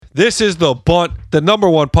This is the Bunt, the number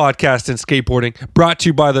one podcast in skateboarding, brought to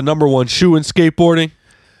you by the number one shoe in skateboarding,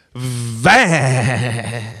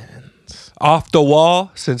 Vans. Off the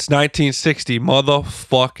wall since 1960,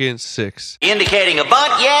 motherfucking 6. Indicating a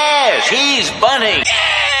bunt? Yes, he's bunting.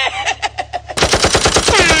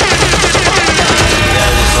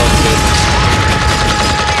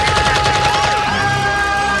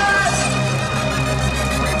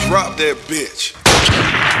 Drop that bitch.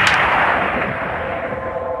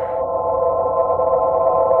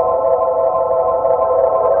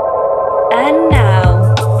 And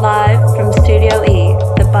now, live from Studio E,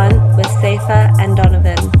 the Bunt with Safer and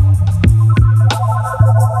Donovan.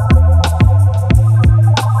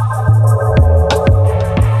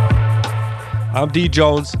 I'm D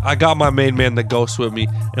Jones. I got my main man, the Ghost, with me,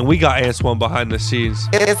 and we got Antoine behind the scenes.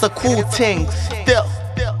 It's a cool thing still.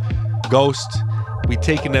 Ghost, we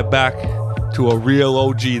taking it back to a real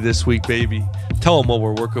OG this week, baby. Tell them what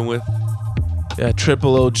we're working with. Yeah,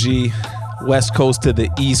 triple OG, West Coast to the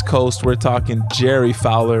East Coast. We're talking Jerry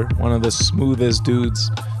Fowler, one of the smoothest dudes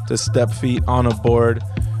to step feet on a board.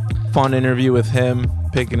 Fun interview with him,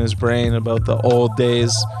 picking his brain about the old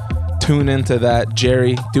days. Tune into that.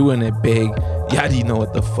 Jerry doing it big. Yeah, you know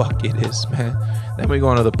what the fuck it is, man. Then we go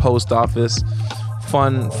into the post office.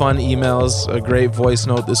 Fun emails, a great voice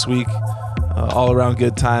note this week. All around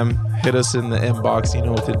good time. Hit us in the inbox, you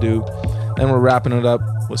know what to do. Then we're wrapping it up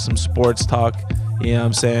with some sports talk. You know what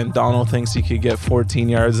I'm saying? Donald thinks he could get 14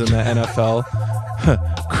 yards in the NFL.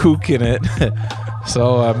 Kooking it.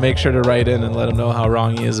 So make sure to write in and let him know how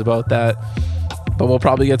wrong he is about that. But we'll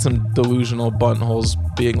probably get some delusional bunt holes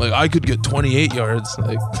being like, I could get 28 yards.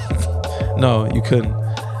 Like, no, you couldn't.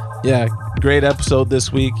 Yeah, great episode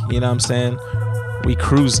this week. You know what I'm saying? We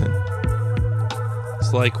cruising.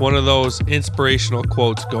 It's like one of those inspirational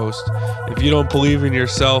quotes, Ghost. If you don't believe in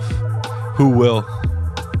yourself, who will?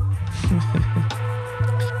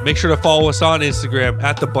 Make sure to follow us on Instagram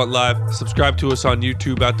at The Bunt Live. Subscribe to us on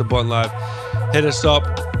YouTube at The Bunt Live. Hit us up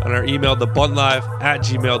on our email,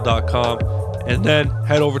 thebuntlive@gmail.com. And then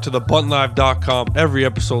head over to thebuntlive.com. Every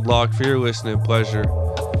episode log for your listening pleasure.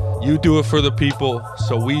 You do it for the people,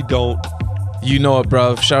 so we don't. You know it,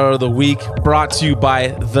 bruv. Shout out of the week brought to you by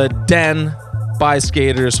The Den, by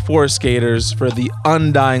skaters for skaters, for the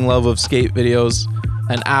undying love of skate videos.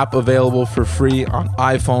 An app available for free on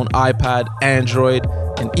iPhone, iPad, Android,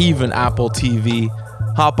 and even Apple TV.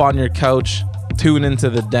 Hop on your couch, tune into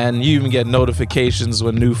The Den. You even get notifications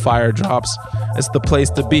when new fire drops. It's the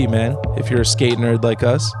place to be, man, if you're a skate nerd like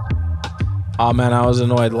us. Oh man, I was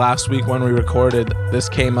annoyed. Last week when we recorded, this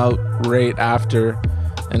came out right after,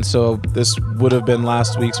 and so this would have been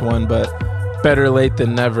last week's one, but better late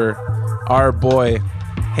than never. Our boy,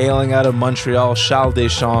 hailing out of Montreal, Charles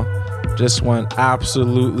Deschamps, just went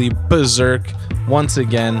absolutely berserk once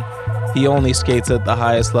again. He only skates at the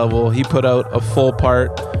highest level. He put out a full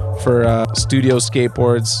part for Studio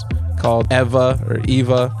Skateboards called Eva.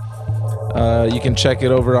 You can check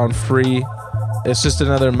it over on Free. It's just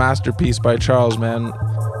another masterpiece by Charles, man.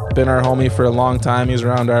 Been our homie for a long time. He's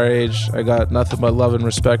around our age. I got nothing but love and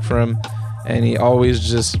respect for him, and he always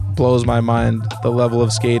just blows my mind, the level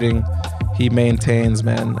of skating he maintains,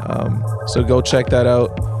 man. So go check that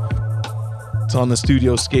out. It's on the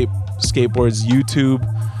Studio Skateboards YouTube.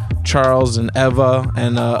 Charles and Eva,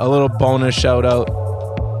 and a little bonus shout out,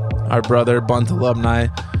 our brother Bunt alumni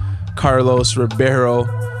Carlos Ribeiro.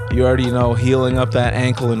 You already know, healing up that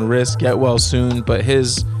ankle and wrist, get well soon, but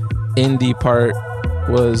his indie part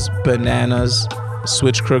was bananas.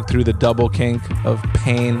 Switch crook through the double kink of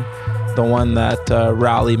pain, the one that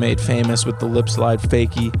Raleigh made famous with the lip slide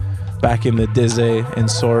fakie back in the Dizzy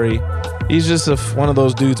and Sorry. He's just one of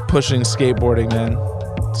those dudes pushing skateboarding, man.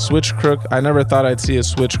 Switch crook, I never thought I'd see a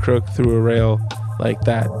switch crook through a rail like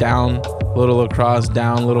that. Down, little across,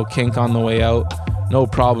 down, little kink on the way out. No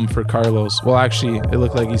problem for Carlos. Well, actually, it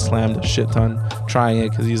looked like he slammed a shit ton trying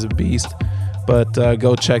it because he's a beast. But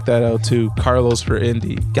go check that out too. Carlos for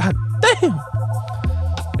Indy. God damn.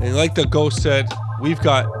 And like the Ghost said, we've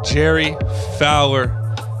got Jerry Fowler,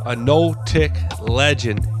 a no-tick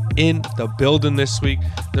legend, in the building this week.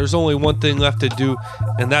 There's only one thing left to do,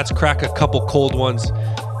 and that's crack a couple cold ones.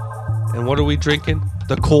 And what are we drinking?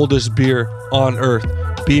 The coldest beer on earth.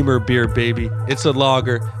 Beamer beer, baby. It's a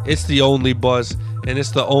lager. It's the only buzz, and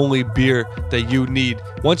it's the only beer that you need.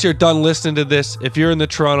 Once you're done listening to this, if you're in the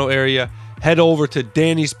Toronto area, head over to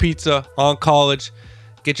Danny's Pizza on College.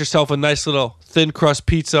 Get yourself a nice little thin crust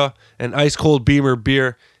pizza and ice cold Beamer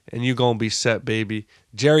beer, and you gonna be set, baby.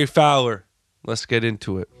 Jerry Fowler, let's get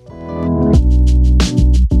into it.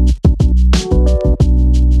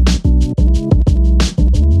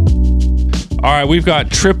 All right, we've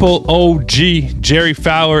got triple OG Jerry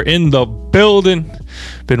Fowler in the building.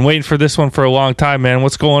 Been waiting for this one for a long time, man.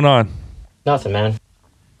 What's going on? Nothing, man.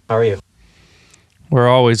 How are you? We're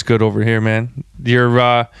always good over here, man.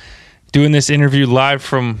 You're doing this interview live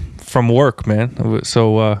from work, man.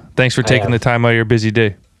 So thanks for taking the time out of your busy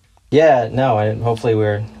day. Yeah, no, and hopefully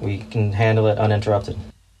we can handle it uninterrupted.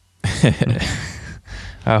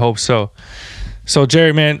 I hope so. So,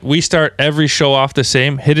 Jerry, man, we start every show off the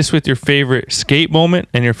same. Hit us with your favorite skate moment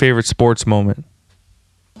and your favorite sports moment.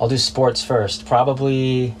 I'll do sports first.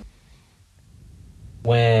 Probably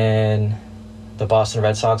when the Boston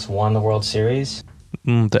Red Sox won the World Series.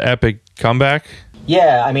 The epic comeback?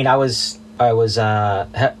 Yeah, I mean, I was hanging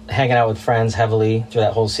out with friends heavily through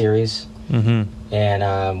that whole series. Mm-hmm.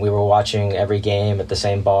 And we were watching every game at the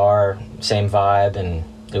same bar, same vibe, and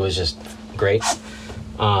it was just great.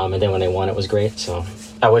 And then when they won, it was great. So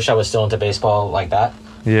I wish I was still into baseball like that.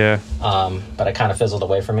 Yeah. But it kind of fizzled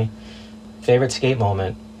away from me. Favorite skate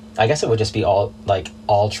moment? I guess it would just be all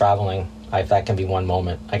traveling. If that can be one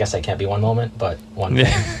moment. I guess that can't be one moment, but one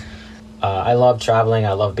thing. I love traveling.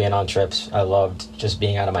 I love being on trips. I loved just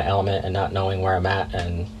being out of my element and not knowing where I'm at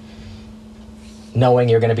and knowing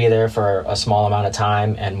you're going to be there for a small amount of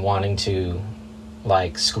time and wanting to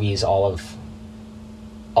like squeeze everything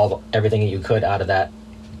that you could out of that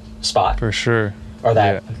spot. For sure. Or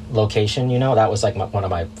that location, you know, that was like one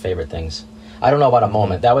of my favorite things. I don't know about a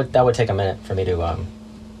moment. That would take a minute for me to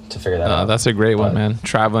figure that out. That's a great one, man.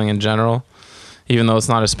 Traveling in general, even though it's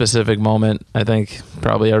not a specific moment, I think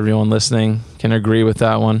probably everyone listening can agree with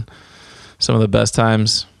that one. Some of the best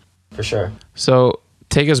times. For sure. So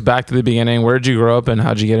take us back to the beginning. Where did you grow up and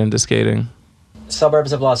how'd you get into skating?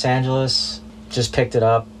 Suburbs of Los Angeles. Just picked it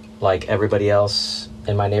up like everybody else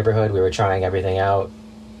in my neighborhood. We were trying everything out,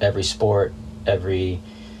 every sport, we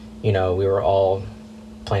were all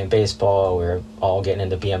playing baseball. We were all getting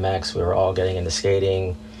into BMX. We were all getting into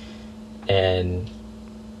skating. And,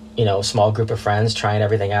 small group of friends trying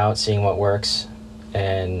everything out, seeing what works.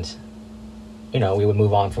 And, we would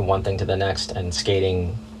move on from one thing to the next. And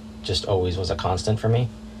skating just always was a constant for me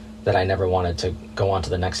that I never wanted to go on to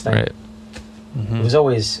the next thing. Right. Mm-hmm.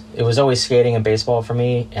 It was always skating and baseball for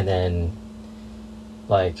me. And then,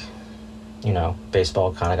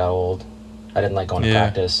 baseball kind of got old. I didn't like going to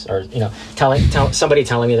practice or, somebody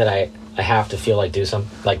telling me that I have to feel like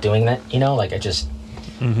doing that, I just,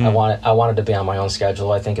 I wanted to be on my own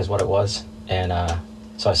schedule, I think is what it was. And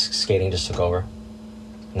so skating just took over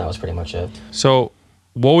and that was pretty much it. So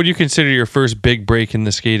what would you consider your first big break in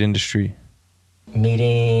the skate industry?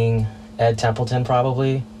 Meeting Ed Templeton,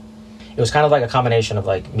 probably. It was kind of like a combination of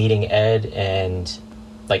like meeting Ed and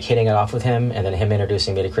like hitting it off with him and then him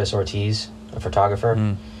introducing me to Chris Ortiz, a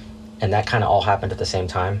photographer. And that kind of all happened at the same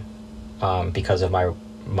time because of my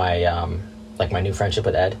new friendship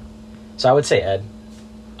with Ed. So I would say Ed.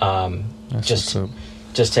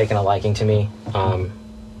 Just taking a liking to me.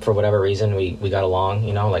 For whatever reason, we got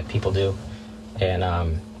along, like people do. And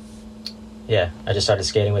I just started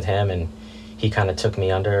skating with him and he kind of took me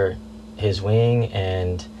under his wing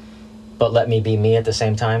but let me be me at the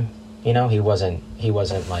same time. He wasn't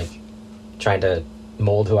like trying to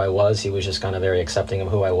mold who I was. He was just kind of very accepting of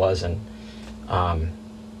who I was. And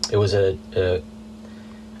it was at a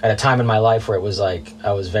time in my life where it was like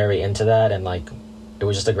I was very into that and like it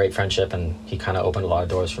was just a great friendship and he kind of opened a lot of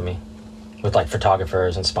doors for me with like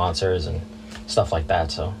photographers and sponsors and stuff like that.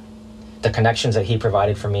 So the connections that he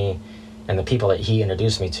provided for me and the people that he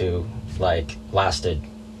introduced me to like lasted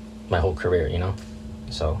my whole career,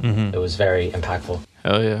 So it was very impactful.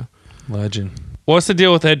 Hell yeah. Legend. What's the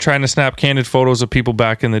deal with Ed trying to snap candid photos of people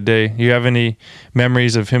back in the day? You have any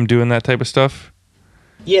memories of him doing that type of stuff?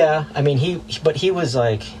 Yeah, I mean, he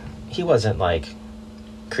wasn't like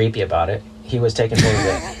creepy about it. He was taking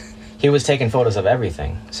photos of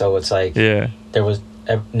everything. So it's like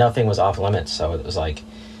nothing was off limits. So it was like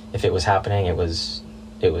if it was happening, it was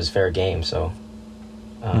fair game. So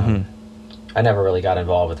I never really got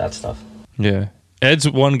involved with that stuff. Yeah. Ed's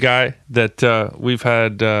one guy that we've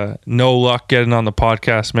had no luck getting on the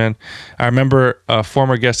podcast, man. I remember a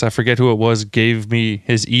former guest, I forget who it was, gave me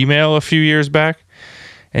his email a few years back,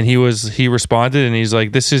 and he responded, and he's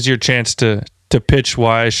like, "This is your chance to pitch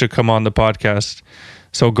why I should come on the podcast,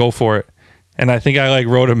 so go for it." And I think I like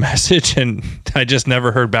wrote a message, and I just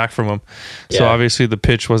never heard back from him. Yeah. So obviously the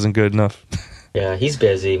pitch wasn't good enough. Yeah, he's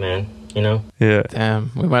busy, man. Yeah.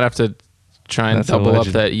 Damn, we might have to try and double up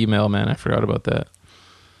that email, man. I forgot about that.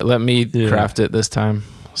 Let me craft it this time.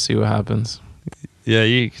 See what happens. Yeah,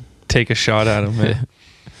 you take a shot at him, man.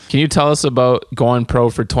 Can you tell us about going pro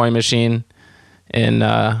for Toy Machine And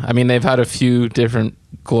I mean, they've had a few different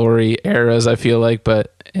glory eras, I feel like,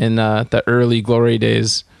 but in the early glory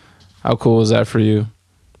days, how cool was that for you?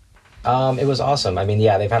 It was awesome. I mean,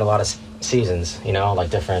 yeah, they've had a lot of seasons, you know, like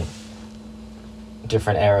different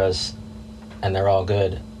eras, and they're all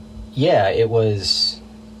good. Yeah, it was,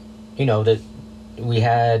 you know, that we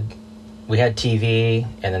had TV,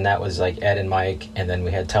 and then that was like Ed and Mike, and then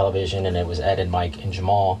we had television, and it was Ed and Mike and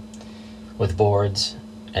Jahmal with boards,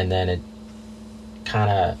 and then it kind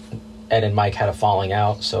of, Ed and Mike had a falling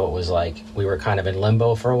out, so it was like we were kind of in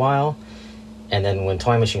limbo for a while. And then when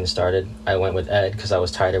Toy Machine started, I went with Ed because I was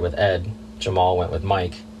tighter with Ed. Jahmal went with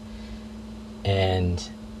Mike, and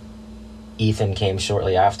Ethan came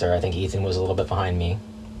shortly after. I think Ethan was a little bit behind me.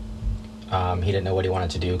 He didn't know what he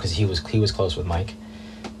wanted to do because he was close with Mike.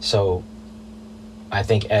 So I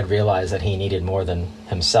think Ed realized that he needed more than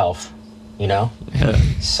himself, you know? Yeah.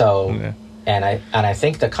 So, yeah. and I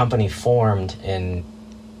think the company formed in,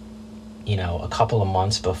 you know, a couple of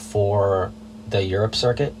months before the Europe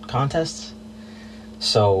circuit contests.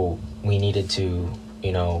 So we needed to,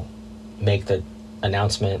 you know, make the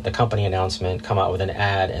announcement, the company announcement, come out with an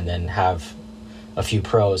ad, and then have a few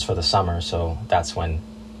pros for the summer. So that's when,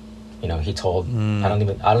 you know, he told, I don't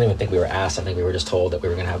even think we were asked. I think we were just told that we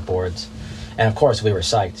were going to have boards. And of course we were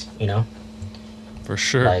psyched, you know, For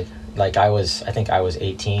sure. Like I think I was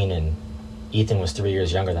 18 and Ethan was 3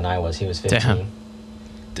 years younger than I was. He was 15.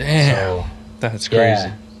 Damn. So, That's crazy.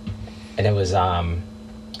 yeah. And it was,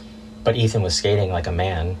 but Ethan was skating like a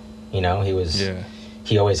man, you know,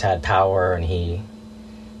 he always had power, and he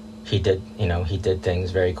did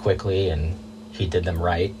things very quickly, and he did them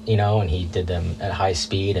right, you know, and he did them at high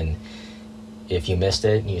speed. And if you missed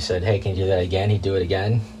it and you said, hey, can you do that again? He'd do it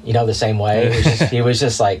again, you know, the same way. He was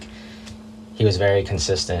just like, he was very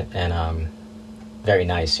consistent and very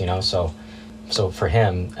nice, you know. So for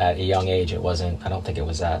him at a young age, I don't think it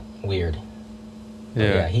was that weird.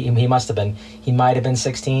 Yeah. He might have been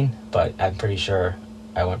 16, but I'm pretty sure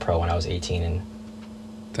I went pro when I was 18, and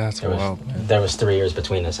That's wild, man. there was 3 years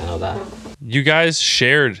between us. I know that. You guys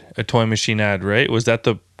shared a Toy Machine ad, right? Was that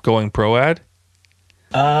the Going Pro ad?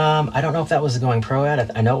 I don't know if that was the Going Pro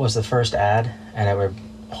ad. I know it was the first ad, and they were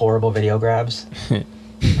horrible video grabs.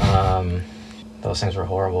 Those things were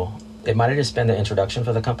horrible. It might have just been the introduction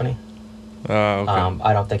for the company. Oh, okay.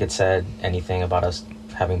 I don't think it said anything about us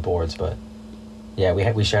having boards, but yeah,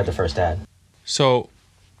 we shared the first ad. So,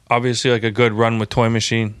 obviously, like a good run with Toy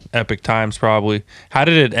Machine, epic times probably. How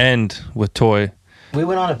did it end with Toy? We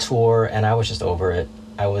went on a tour, and I was just over it.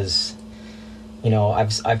 I was, you know,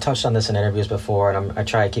 I've touched on this in interviews before, and I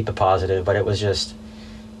try to keep it positive, but it was just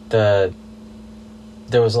there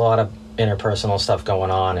was a lot of interpersonal stuff going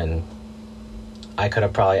on, and I could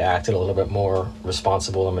have probably acted a little bit more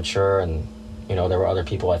responsible and mature, and, you know, there were other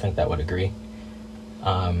people I think that would agree.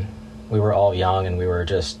 We were all young, and we were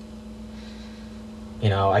just, you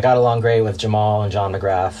know, I got along great with Jahmal and John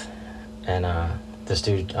McGrath, and this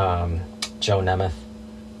dude, Joe Nemeth,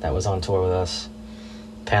 that was on tour with us.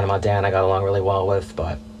 Panama Dan I got along really well with,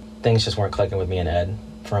 but things just weren't clicking with me and Ed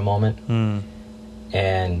for a moment.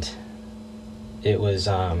 And it was,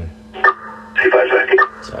 sorry.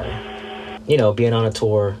 You know, being on a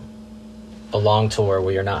tour, a long tour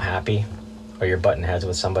where you're not happy or you're butting heads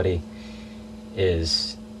with somebody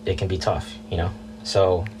it can be tough, you know?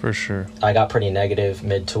 So For sure. I got pretty negative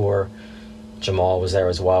mid-tour. Jahmal was there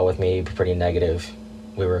as well with me, pretty negative.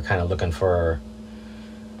 We were kind of looking for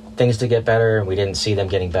things to get better, and we didn't see them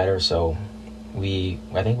getting better, so I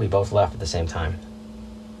think we both left at the same time.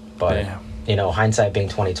 But, you know, hindsight being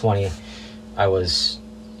 2020, I was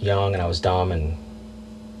young and I was dumb, and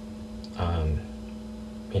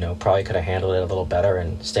you know, probably could have handled it a little better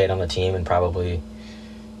and stayed on the team, and probably,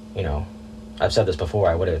 you know, I've said this before,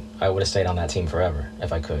 I would have stayed on that team forever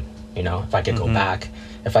if I could. You know, if I could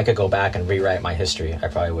go back and rewrite my history, I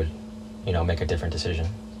probably would, you know, make a different decision.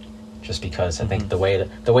 Just because I think the way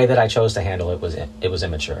that I chose to handle it was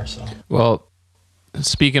immature. So, well,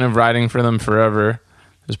 speaking of riding for them forever,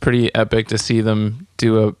 it was pretty epic to see them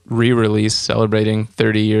do a re-release celebrating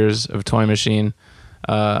 30 years of Toy Machine.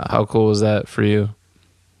 How cool was that for you?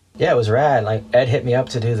 Yeah, it was rad. Like, Ed hit me up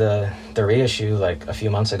to do the reissue like a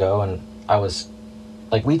few months ago, and I was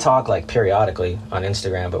like, we talk like periodically on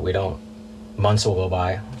Instagram, but we don't. Months will go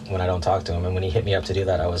by when I don't talk to him, and when he hit me up to do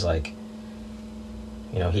that, I was like,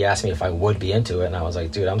 you know, he asked me if I would be into it, and I was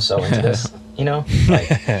like, dude, I'm so into this, you know?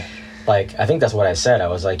 Like, I think that's what I said. I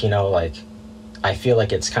was like, you know, like, I feel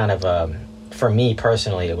like it's kind of, for me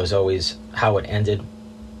personally, it was always how it ended.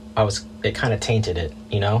 It kind of tainted it,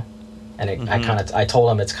 you know? And I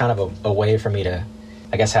told him it's kind of a way for me to,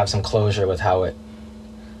 I guess, have some closure with how it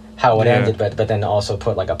how it ended, but then also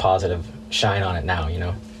put like a positive shine on it now, you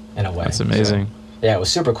know, in a way. That's amazing. So, yeah, it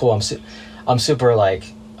was super cool. I'm super like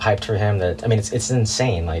hyped for him. That I mean, it's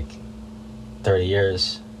insane. Like 30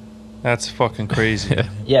 years. That's fucking crazy.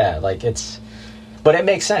 Yeah, like but it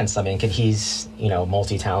makes sense. I mean, he's, you know,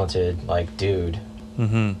 multi-talented like dude.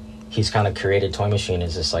 Mm-hmm. He's kind of created Toy Machine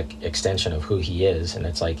as this like extension of who he is, and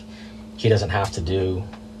it's like he doesn't have to do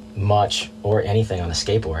much or anything on a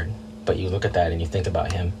skateboard. But you look at that and you think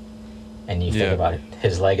about him, and you think about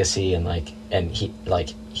his legacy, and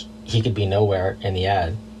he could be nowhere in the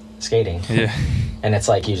ad skating. Yeah. And it's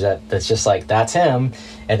like that's just like that's him,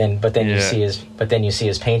 and then you see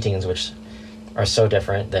his paintings, which are so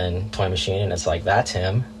different than Toy Machine, and it's like that's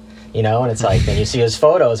him, you know. And it's like then you see his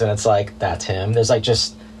photos, and it's like that's him. There's like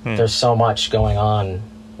there's so much going on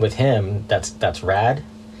with him that's rad.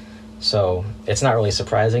 So it's not really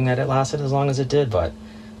surprising that it lasted as long as it did, but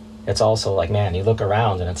it's also like, man, you look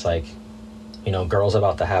around and it's like, you know, girls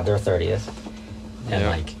about to have their 30th, and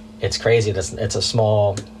like it's crazy. It's a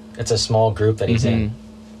small group that he's in,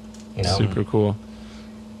 you know. Super cool.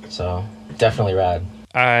 So definitely rad.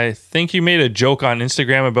 I think you made a joke on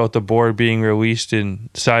Instagram about the board being released in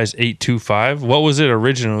size 825. What was it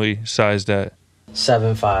originally sized at?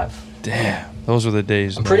 7.5. Damn, those were the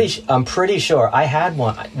days. I'm pretty sure I had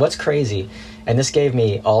one. What's crazy, and this gave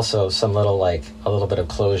me also some a little bit of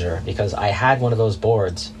closure, because I had one of those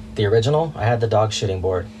boards, the original. I had the dog shitting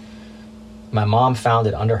board. My mom found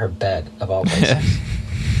it under her bed, of all places.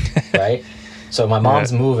 Right? So my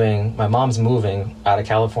mom's moving out of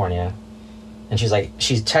California, and she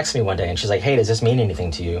texted me one day and she's like, "Hey, does this mean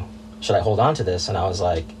anything to you? Should I hold on to this?" And I was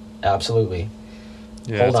like, "Absolutely.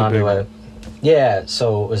 Hold on to it." Yeah,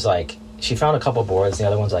 so it was like she found a couple boards, the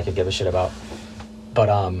other ones I could give a shit about. But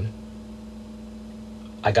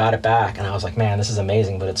I got it back and I was like, man, this is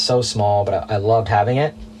amazing, but it's so small, but I loved having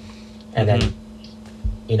it. And then,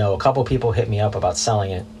 you know, a couple people hit me up about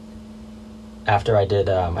selling it after I did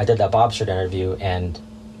that Bob Shirt interview, and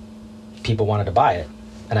people wanted to buy it.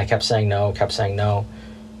 And I kept saying no.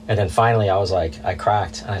 And then finally I was like, I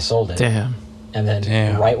cracked and I sold it. Damn. And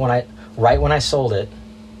then right when I sold it,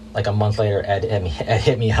 like a month later, Ed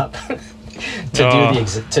hit me up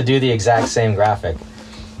to do the exact same graphic.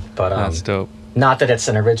 But that's dope. Not that it's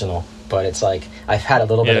an original, but it's like I've had a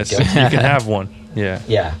little bit of guilt. You can have one. Yeah.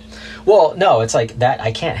 Yeah. Well, no, it's like that.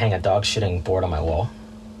 I can't hang a dog shitting board on my wall.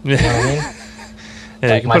 You know what I mean? Yeah,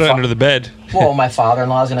 like you can put it under the bed. Well, my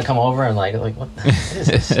father-in-law is gonna come over and like what is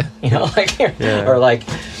this? You know, like or like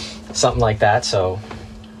something like that. So,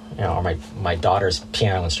 you know, or my daughter's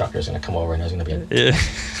piano instructor is going to come over and there's going to be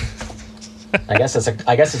I guess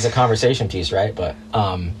it's a conversation piece, right? But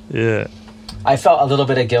I felt a little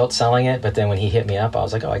bit of guilt selling it, but then when he hit me up, I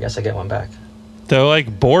was like, oh, I guess I get one back. The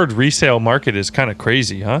like board resale market is kind of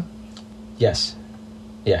crazy, huh? Yes.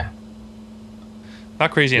 Yeah.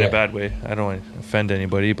 Not crazy in a bad way. I don't want to offend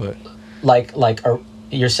anybody, but like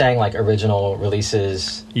you're saying like original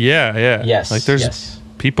releases. Yeah. Yes. Like there's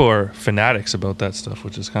people are fanatics about that stuff,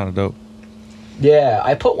 which is kind of dope. Yeah,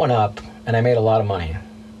 I put one up and I made a lot of money.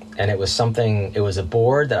 And it was a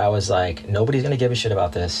board that I was like, nobody's going to give a shit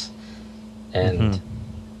about this. And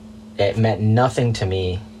it meant nothing to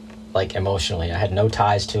me, like emotionally. I had no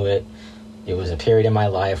ties to it. It was a period in my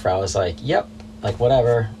life where I was like, yep, like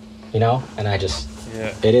whatever, you know? And I just,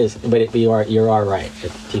 it is. But you are right.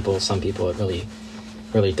 Some people, it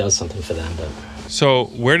really does something for them. But so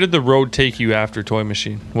where did the road take you after Toy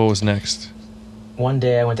Machine? What was next? One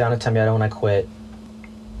day I went down to Temiedo and I quit.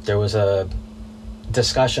 There was a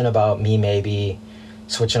discussion about me maybe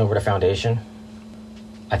switching over to Foundation.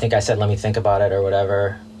 I think I said, let me think about it or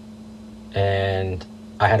whatever. And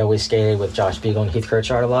I had always skated with Josh Beagle and Heath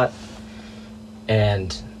Kirchard a lot.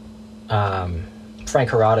 And Frank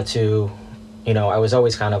Harada too. You know, I was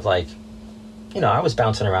always kind of like, you know, I was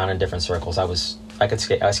bouncing around in different circles. I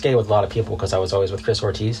skated with a lot of people because I was always with Chris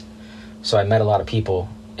Ortiz. So I met a lot of people,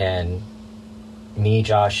 and me,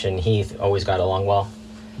 Josh, and Heath always got along well.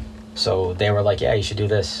 So they were like, yeah, you should do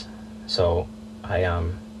this. So I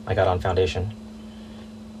got on Foundation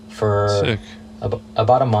for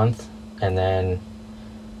about a month, and then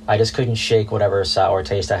I just couldn't shake whatever sour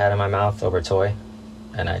taste I had in my mouth over Toy,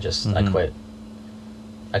 and I quit.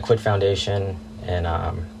 I quit Foundation and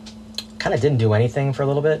kind of didn't do anything for a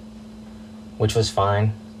little bit, which was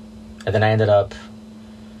fine. And then I ended up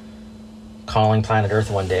calling Planet Earth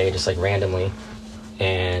one day, just like randomly,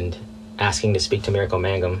 and asking to speak to Miracle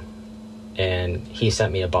Mangum. And he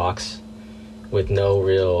sent me a box with no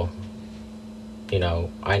real, you know,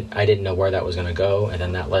 I didn't know where that was going to go. And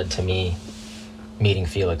then that led to me meeting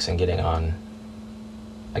Felix and getting on.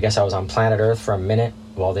 I guess I was on Planet Earth for a minute,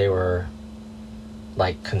 while they were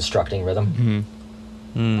like constructing rhythm.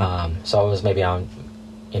 So I was maybe on,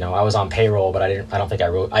 I was on payroll, but I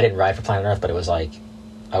didn't ride for Planet Earth, but it was like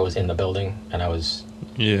I was in the building and I was,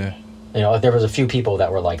 there was a few people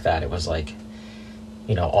that were like that. It was like,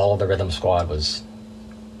 all of the rhythm squad was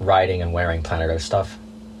riding and wearing Planet Earth stuff,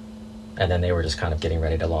 and then they were just kind of getting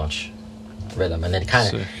ready to launch rhythm, and then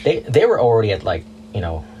kind of they were already at like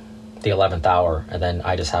the 11th hour, and then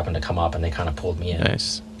I just happened to come up and they kind of pulled me in.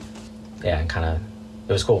 Nice. Yeah, and kind of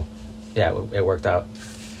it was cool. Yeah, it worked out.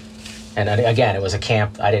 And again, it was a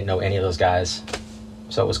camp. I didn't know any of those guys,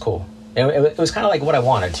 so it was cool. It was kind of like what I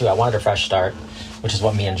wanted too. I wanted a fresh start, which is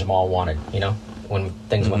what me and Jahmal wanted, when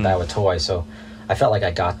things went bad with Toy. So I felt like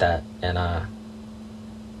I got that, and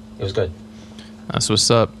it was good. That's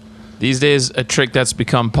what's up. These days, a trick that's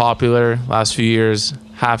become popular last few years,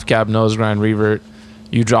 half cab nose grind revert.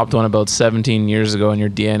 You dropped one about 17 years ago in your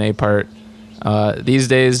DNA part. These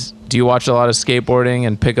days, do you watch a lot of skateboarding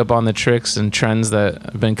and pick up on the tricks and trends that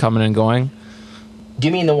have been coming and going? Do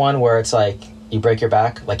you mean the one where it's like you break your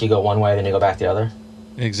back, like you go one way, then you go back the other?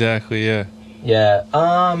 Exactly, yeah. Yeah.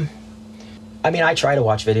 I mean, I try to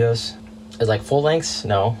watch videos. It's like full lengths?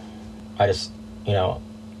 No. I just, no.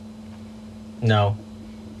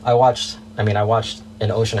 I watched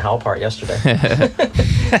an Ocean Howl part yesterday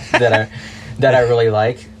that I really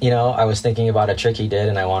like. I was thinking about a trick he did,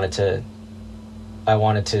 and I wanted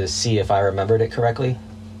to see if I remembered it correctly,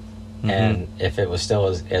 and if it was still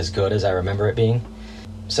as good as I remember it being.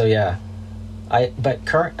 So yeah,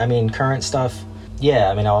 current stuff.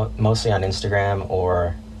 Yeah, I'll mostly on Instagram,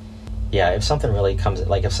 or if something really comes,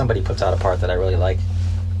 like if somebody puts out a part that I really like,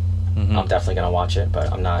 I'm definitely gonna watch it.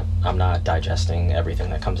 But I'm not digesting everything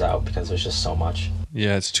that comes out because there's just so much.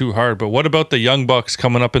 Yeah, it's too hard. But what about the young bucks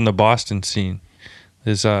coming up in the Boston scene?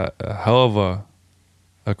 There's a hell of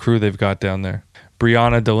a crew they've got down there.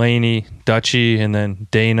 Brianna Delaney, Dutchie, and then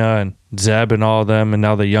Dana and Zeb and all of them, and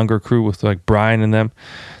now the younger crew with like Brian and them.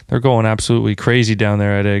 They're going absolutely crazy down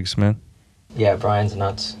there at Eggs, man. Yeah, Brian's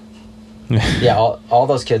nuts. Yeah, all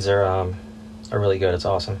those kids are really good. It's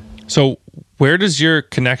awesome. So where does your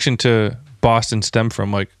connection to Boston stem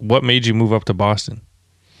from? Like, what made you move up to Boston?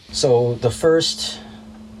 So the first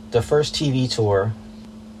TV tour,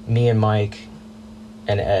 me and Mike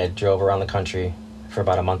and Ed drove around the country for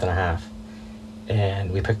about a month and a half.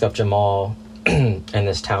 And we picked up Jahmal in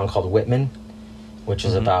this town called Whitman, which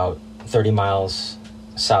is about 30 miles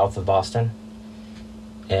south of Boston.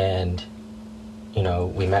 And,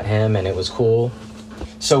 we met him, and it was cool.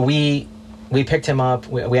 So we picked him up.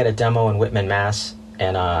 We had a demo in Whitman, Mass.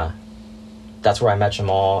 And that's where I met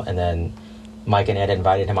Jahmal. And then Mike and Ed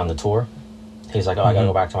invited him on the tour. He's like, I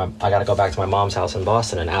gotta go back to my mom's house in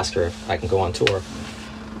Boston and ask her if I can go on tour.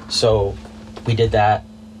 So we did that.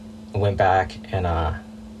 Went back and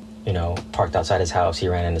parked outside his house. He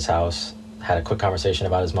ran in his house, had a quick conversation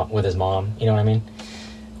about with his mom. You know what I mean?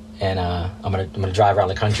 And I'm gonna drive around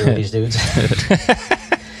the country with these dudes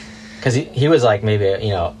because he was like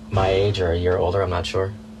maybe my age or a year older. I'm not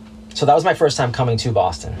sure. So that was my first time coming to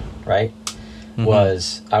Boston. Right?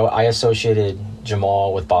 Was I associated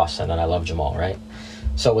Jahmal with Boston, and I love Jahmal. Right?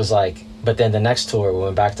 So it was like, but then the next tour we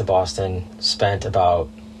went back to Boston, spent about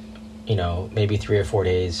maybe 3 or 4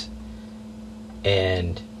 days.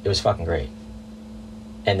 And it was fucking great.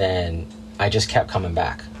 And then I just kept coming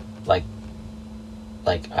back. Like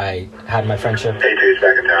I had my friendship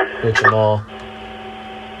with Jahmal.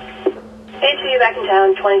 A2 back in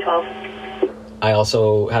town, 2012. I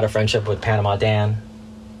also had a friendship with Panama Dan,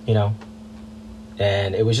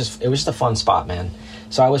 and it was just a fun spot, man.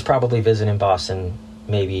 So I was probably visiting Boston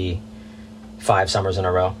maybe 5 summers in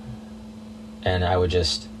a row, and I would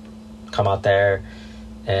just come out there,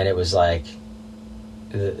 and it was like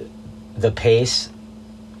the pace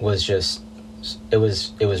was just it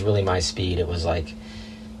was really my speed. It was like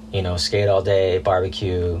skate all day,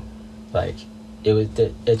 barbecue, like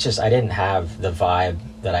it's just I didn't have the vibe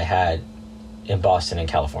that I had in Boston and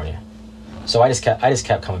California, so I just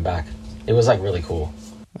kept coming back. It was like really cool.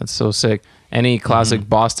 That's so sick. Any classic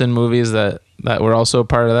Boston movies that were also a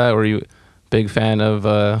part of that? Were you a big fan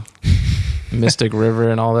of Mystic River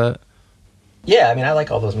and all that? Yeah, I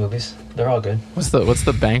like all those movies. They're all good. What's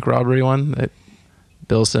the bank robbery one that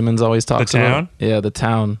Bill Simmons always talks about? The Town? Yeah, The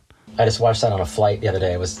Town. I just watched that on a flight the other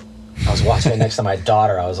day. I was watching it next to my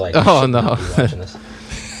daughter. I was like, oh no, watching this.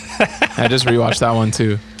 I just rewatched that one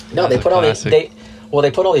too. No, they put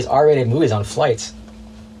all these R-rated movies on flights.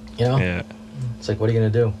 Yeah. It's like, what are you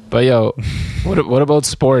gonna do? But yo, what about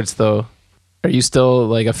sports though? Are you still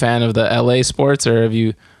like a fan of the LA sports, or have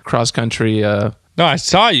you cross country No, I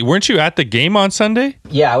saw you. Weren't you at the game on Sunday?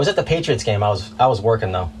 Yeah, I was at the Patriots game. I was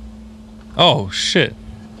working though. Oh shit.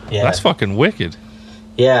 Yeah, That's fucking wicked.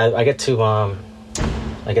 Yeah, I get to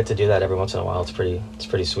do that every once in a while. It's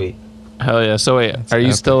pretty sweet. Hell yeah. So wait, are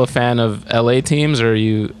you still a fan of LA teams, or are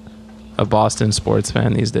you a Boston sports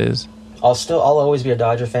fan these days? I'll always be a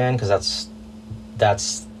Dodger fan because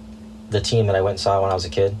that's the team that I went and saw when I was a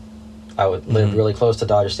kid. I would live really close to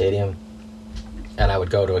Dodger Stadium, and I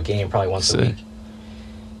would go to a game probably once a week.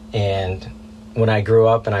 And when I grew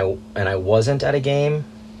up and I wasn't at a game,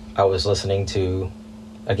 I was listening to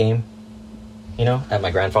a game, at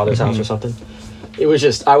my grandfather's house or something. I was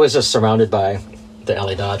just surrounded by the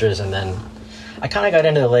LA Dodgers, and then I kind of got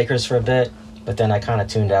into the Lakers for a bit, but then I kind of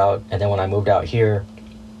tuned out. And then when I moved out here,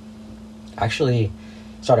 I actually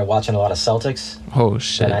started watching a lot of Celtics. Oh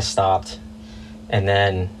shit. Then I stopped, and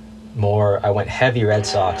then I went heavy Red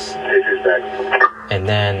Sox, and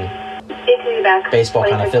then baseball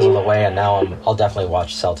kind of fizzled away, and now I'll definitely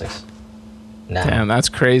watch Celtics now. Damn, that's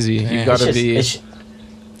crazy. You got to be.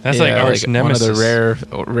 That's like arch nemesis. One of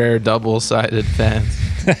the rare double-sided fans.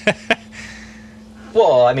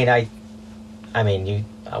 Well,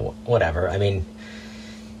 whatever. I mean,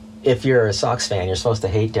 if you're a Sox fan, you're supposed to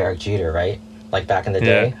hate Derek Jeter, right? Like back in the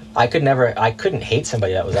day, I couldn't hate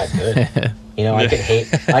somebody that was that good.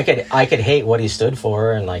 I could hate what he stood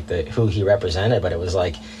for and like who he represented, but it was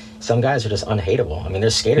like some guys are just unhateable. I mean,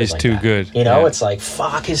 there's skaters He's like too that. good. It's like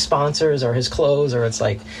fuck his sponsors or his clothes, or it's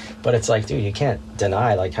like, but it's like, dude, you can't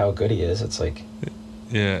deny like how good he is. It's like,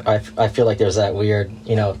 yeah, I feel like there's that weird,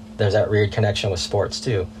 there's that weird connection with sports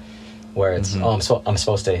too, where it's I'm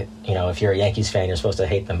supposed to, if you're a Yankees fan, you're supposed to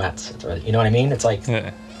hate the Mets. You know what I mean? It's like,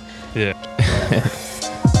 yeah.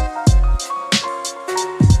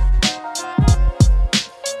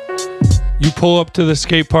 You pull up to the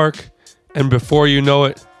skate park, and before you know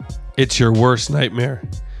it, it's your worst nightmare.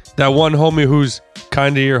 That one homie who's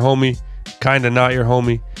kind of your homie, kind of not your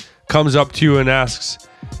homie, comes up to you and asks,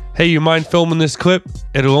 hey, you mind filming this clip?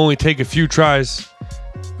 It'll only take a few tries.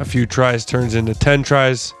 A few tries turns into 10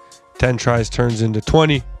 tries. 10 tries turns into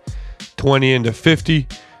 20. 20 into 50.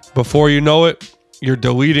 Before you know it, you're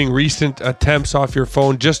deleting recent attempts off your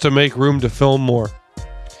phone just to make room to film more.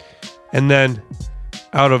 And then,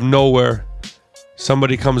 out of nowhere,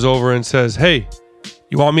 somebody comes over and says, hey,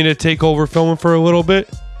 you want me to take over filming for a little bit?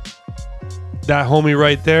 That homie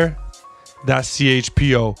right there, that's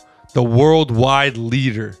CHPO, the worldwide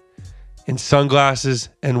leader in sunglasses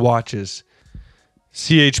and watches.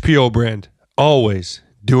 CHPO brand, always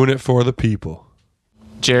doing it for the people.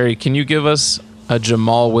 Jerry, can you give us a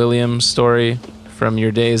Jahmal Williams story from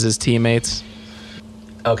your days as teammates?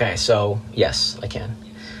 Okay, so yes, I can.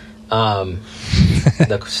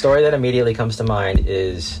 The story that immediately comes to mind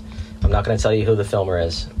is, I'm not going to tell you who the filmer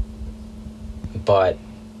is, but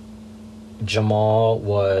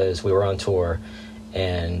we were on tour,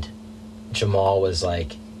 and Jahmal was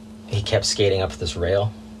like, he kept skating up this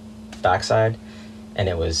rail, backside, and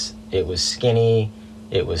it was skinny,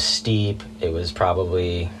 it was steep, it was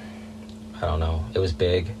probably, I don't know, it was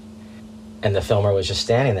big, and the filmer was just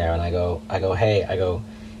standing there, and I go, hey,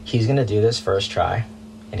 he's going to do this first try,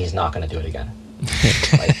 and he's not going to do it again.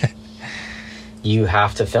 Like, you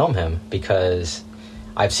have to film him, because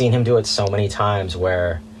I've seen him do it so many times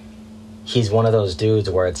where he's one of those dudes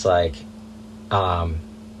where it's like,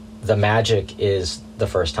 the magic is the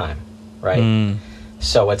first time, right?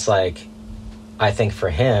 So it's like, I think for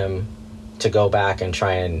him to go back and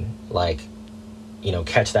try and like,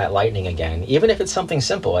 catch that lightning again, even if it's something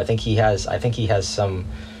simple, I think he has some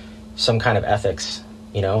kind of ethics,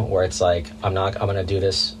 where it's like, I'm going to do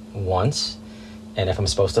this once, and if I'm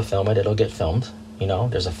supposed to film it, it'll get filmed.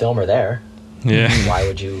 There's a filmer there. Yeah. Why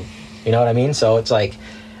would you know what I mean? So it's like,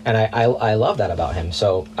 and I love that about him.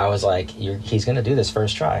 So I was like, he's going to do this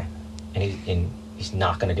first try, and he's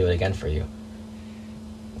not going to do it again for you.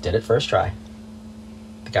 Did it first try.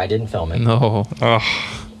 The guy didn't film it. No.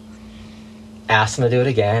 Oh. Asked him to do it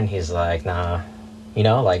again. He's like, nah,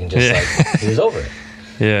 and just like, he was over it.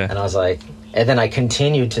 Yeah. And I was like, and then I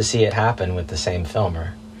continued to see it happen with the same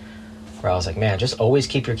filmer, where I was like, man, just always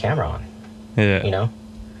keep your camera on. Yeah.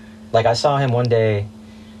 Like I saw him one day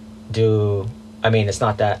do, it's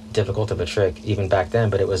not that difficult of a trick even back then,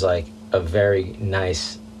 but it was like a very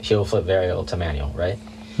nice heel flip varial to manual, right?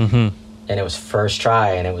 Mm-hmm. And it was first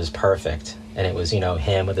try, and it was perfect. And it was,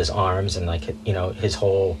 him with his arms and like, his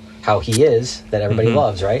whole, how he is, that everybody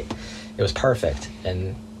loves, right? It was perfect.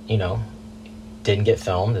 And, didn't get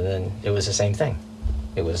filmed, and then it was the same thing.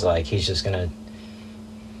 It was like, he's just gonna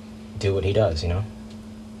do what he does, Yeah.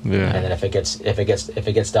 And then if it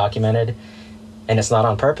gets documented, and it's not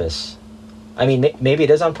on purpose, I mean, maybe it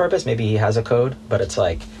is on purpose. Maybe he has a code, but it's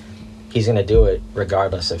like he's gonna do it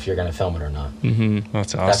regardless if you're gonna film it or not.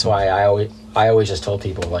 That's awesome. That's why I always just told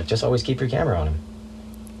people, like, just always keep your camera on him.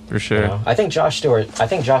 For sure. You know? I think Josh Stewart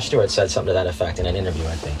said something to that effect in an interview.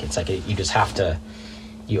 I think it's like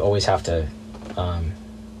you always have to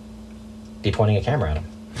be pointing a camera at him.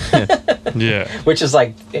 Yeah. Which is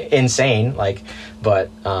like insane, like, but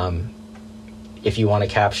if you want to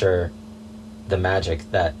capture the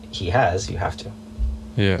magic that he has, you have to.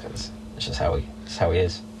 Yeah. It's just how he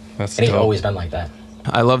is. That's and he's dope. always been like that.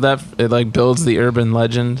 I love that it like builds the urban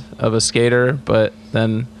legend of a skater, but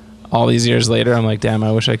then all these years later, I'm like, damn,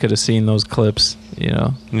 I wish I could have seen those clips, you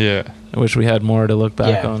know? Yeah. I wish we had more to look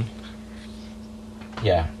back on.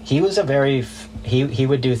 Yeah. He was he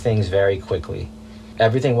would do things very quickly.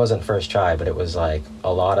 Everything wasn't first try, but it was like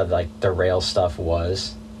a lot of like the rail stuff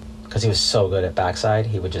was, because he was so good at backside,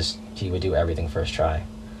 he would do everything first try.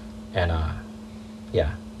 And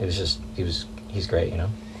yeah, it was just, he's great, you know?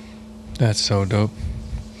 That's so dope.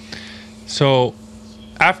 So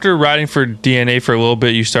after riding for DNA for a little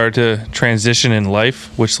bit, you started to transition in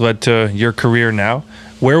life, which led to your career now.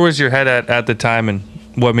 Where was your head at the time, and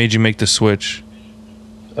what made you make the switch?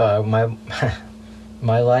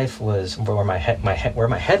 My life was where my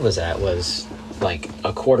head was at was like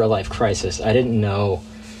a quarter life crisis. I didn't know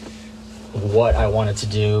what I wanted to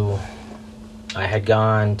do. I had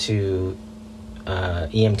gone to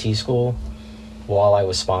EMT school while I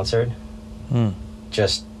was sponsored.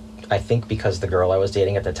 Just, I think because the girl I was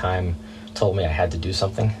dating at the time told me I had to do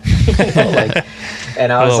something. You know, like,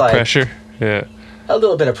 and I was like, pressure. Yeah. A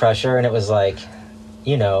little bit of pressure, and it was like,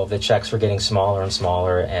 you know, the checks were getting smaller and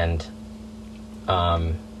smaller, and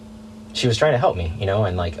she was trying to help me, you know,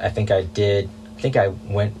 and like I think I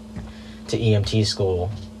went to EMT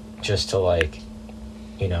school just to, like,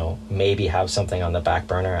 you know, maybe have something on the back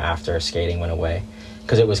burner after skating went away,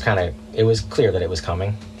 because it was clear that it was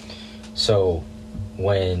coming. So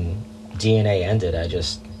when DNA ended, I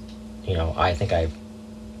just, you know, I think I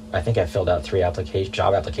filled out 3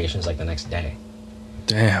 job applications like the next day.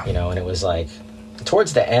 Damn. You know, and it was like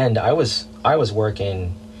towards the end, I was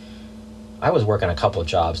working a couple of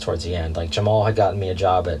jobs towards the end. Like Jahmal had gotten me a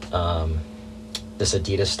job at this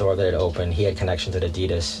Adidas store that had opened. He had connections at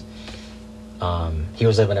Adidas. He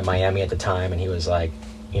was living in Miami at the time, and he was like,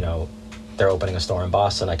 you know, they're opening a store in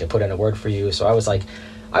Boston. I could put in a word for you. So I was like,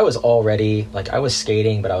 I was already, like, I was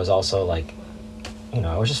skating, but I was also like, you know,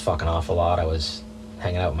 I was just fucking off a lot. I was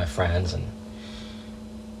hanging out with my friends and,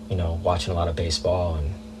 you know, watching a lot of baseball.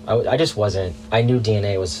 And I just wasn't, I knew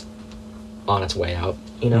DNA was on its way out,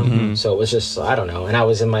 you know? Mm-hmm. So it was just, I don't know. And I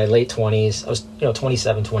was in my late 20s. I was, you know,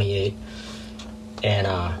 27, 28. And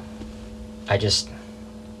I just,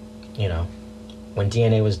 you know, when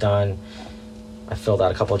DNA was done, I filled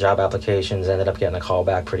out a couple of job applications, ended up getting a call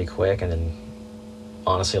back pretty quick, and then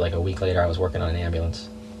honestly, like a week later, I was working on an ambulance.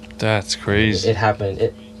 That's crazy. It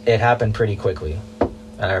happened pretty quickly.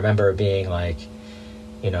 And I remember being like,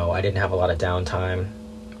 you know, I didn't have a lot of downtime,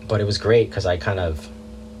 but it was great because I kind of,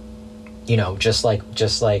 you know, just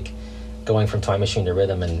like going from Time Machine to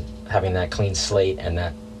Rhythm and having that clean slate, and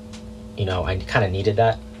that, you know, I kind of needed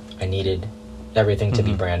that. I needed everything to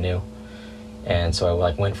be brand new. And so I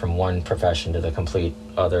like went from one profession to the complete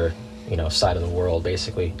other, you know, side of the world,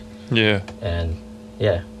 basically. Yeah. And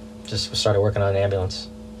yeah, just started working on an ambulance.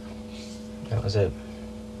 That was it.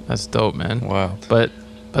 That's dope, man. Wow. But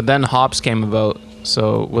then hops came about.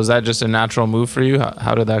 So was that just a natural move for you?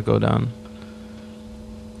 How did that go down?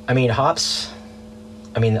 I mean, hops,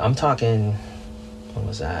 I'm talking, when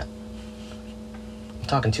was that? I'm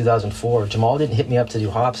talking 2004. Jahmal didn't hit me up to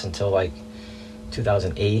do hops until like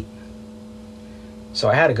 2008. So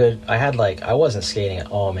I wasn't skating at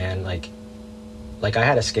all, man. Like I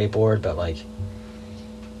had a skateboard, but like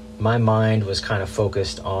my mind was kind of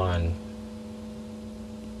focused on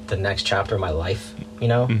the next chapter of my life, you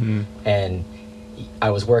know? Mm-hmm. And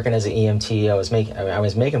I was working as an EMT. I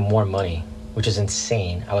was making more money, which is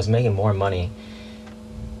insane. I was making more money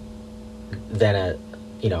than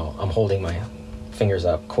I'm holding my fingers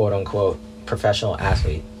up, quote unquote, professional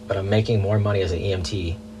athlete, but I'm making more money as an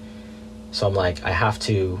EMT. So I'm like, I have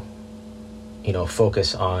to, you know,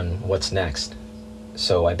 focus on what's next.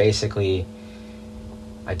 So I basically,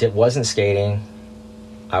 wasn't skating.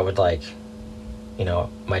 I would like, you know,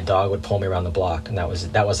 my dog would pull me around the block, and that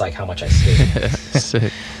was like how much I skated.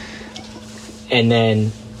 Sick. And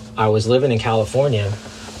then I was living in California,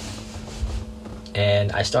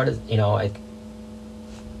 and I started, you know,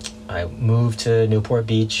 I moved to Newport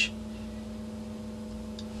Beach.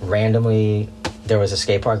 Randomly, there was a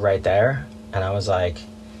skate park right there, and I was like,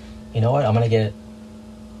 you know what, I'm gonna get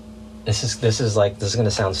this is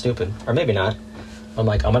gonna sound stupid, or maybe not. I'm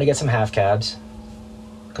like, I'm gonna get some half cabs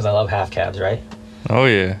because I love half cabs, right? Oh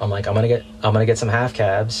yeah. I'm like, I'm gonna get some half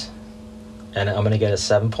cabs, and I'm gonna get a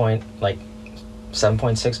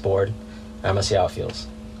 7.6 board, and I'm gonna see how it feels,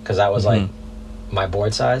 because that was like my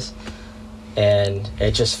board size, and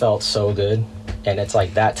it just felt so good. And it's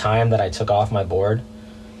like that time that I took off my board,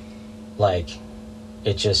 like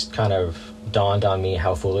it just kind of dawned on me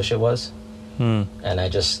how foolish it was. And I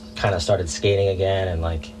just kind of started skating again, and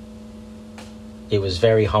like it was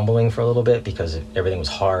very humbling for a little bit because everything was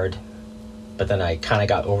hard, but then I kind of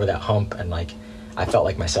got over that hump, and like I felt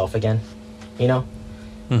like myself again, you know.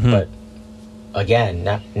 But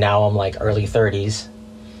again, now I'm like early 30s,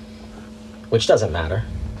 which doesn't matter,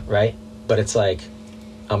 right? But it's like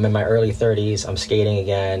I'm in my early 30s, I'm skating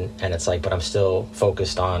again, and it's like, but I'm still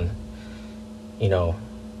focused on, you know,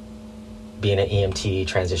 being an EMT,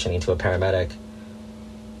 transitioning to a paramedic.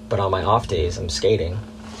 But on my off days, I'm skating,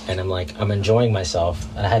 and I'm like, I'm enjoying myself.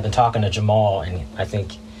 And I had been talking to Jahmal, and I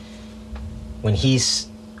think when he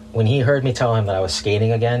heard me tell him that I was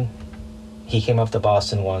skating again, he came up to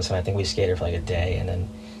Boston once, and I think we skated for like a day, and then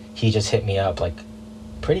he just hit me up like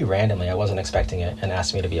pretty randomly. I wasn't expecting it, and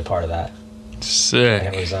asked me to be a part of that. Sick.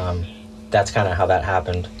 And it was that's kind of how that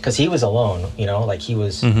happened, because he was alone, you know, like he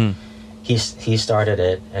was he started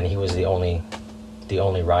it, and he was the only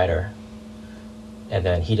rider, and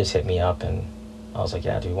then he just hit me up, and I was like,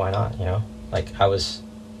 yeah, dude, why not, you know? Like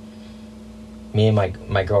me and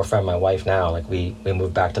my girlfriend, my wife now, like we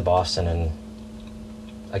moved back to Boston, and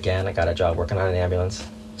again I got a job working on an ambulance,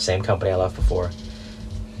 same company I left before,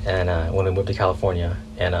 and when we moved to California,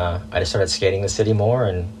 and I just started skating the city more,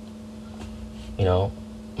 and you know,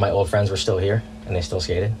 my old friends were still here, and they still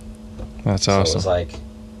skated. That's awesome. So it was like,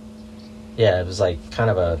 yeah, it was like kind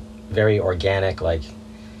of a very organic, like,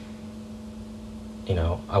 you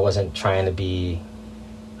know, I wasn't trying to be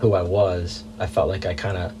who I was. I felt like I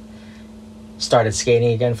kind of started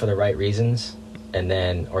skating again for the right reasons, and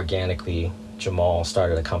then organically Jahmal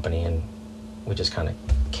started a company, and we just kind of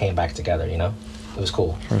came back together, you know? It was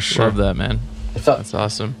cool. For sure. Love that, man. That's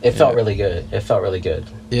awesome. It felt really good. It felt really good.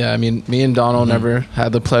 Yeah, I mean, me and Donald never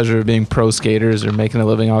had the pleasure of being pro skaters or making a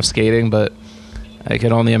living off skating, but I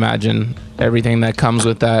could only imagine everything that comes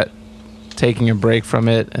with that, taking a break from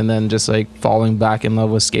it, and then just like falling back in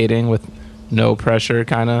love with skating with no pressure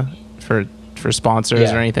kind of for sponsors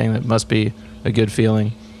or anything. That must be a good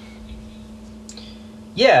feeling.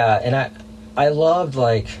 Yeah, and I loved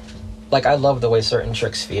like I love the way certain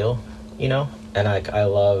tricks feel, you know? And I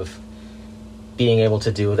love being able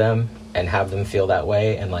to do them and have them feel that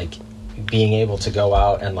way, and like being able to go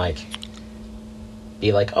out and like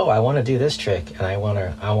be like, oh, I want to do this trick, and I want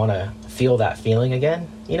to feel that feeling again,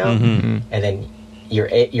 you know? And then you're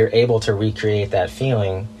able to recreate that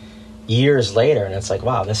feeling years later, and it's like,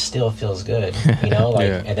 wow, this still feels good, you know?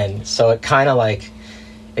 Like and then so it kind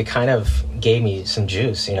of gave me some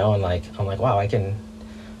juice, you know? And like I'm like, wow, I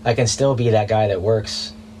can still be that guy that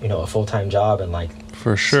works, you know, a full-time job, and like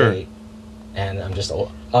for sure skate. And I'm just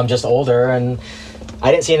older, and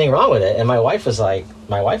I didn't see anything wrong with it. And my wife was like,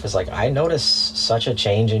 I noticed such a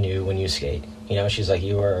change in you when you skate. You know, she's like,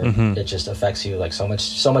 it just affects you like so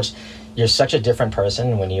much. You're such a different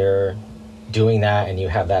person when you're doing that, and you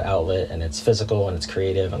have that outlet, and it's physical and it's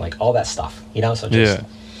creative and like all that stuff, you know? So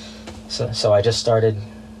so I just started,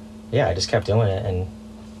 I just kept doing it, and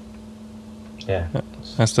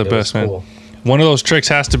that's the best, man. Cool. One of those tricks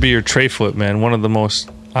has to be your tray flip, man. One of the most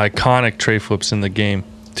iconic tray flips in the game.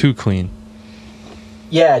 Too clean.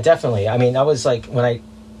 Yeah, definitely. I mean, I was like, there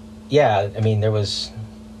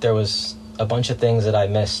was a bunch of things that I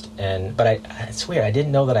missed, but it's weird. I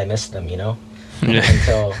didn't know that I missed them, you know?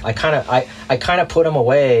 Until I kind of put them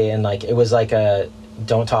away, and like, it was like a,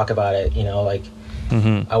 don't talk about it, you know, like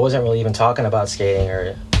I wasn't really even talking about skating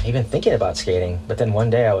or even thinking about skating. But then one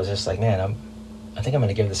day I was just like, man, I think I'm going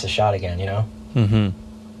to give this a shot again, you know?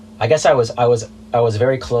 I guess I was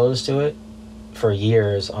very closed to it for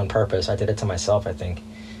years on purpose. I did it to myself, I think.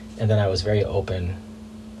 And then I was very open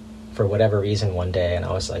for whatever reason one day, and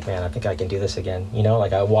I was like, man, I think I can do this again. You know,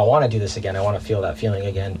 like I want to do this again. I want to feel that feeling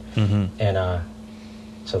again. And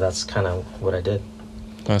so that's kind of what I did.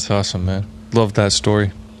 That's awesome, man. Love that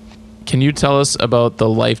story. Can you tell us about the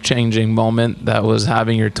life-changing moment that was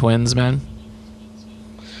having your twins, man?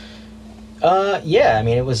 Yeah, I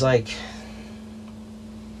mean, it was like,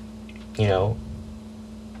 you know,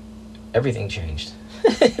 everything changed.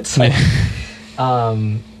 It's like,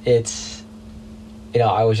 it's, you know,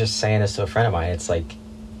 I was just saying this to a friend of mine. It's like,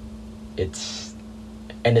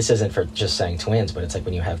 and this isn't for just saying twins, but it's like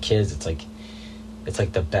when you have kids, it's like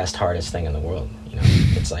the best, hardest thing in the world. You know,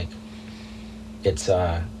 it's like it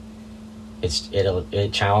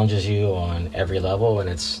challenges you on every level, and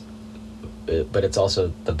but it's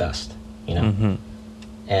also the best, you know. Mm-hmm.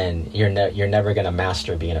 And you're never gonna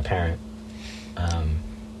master being a parent.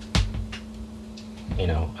 You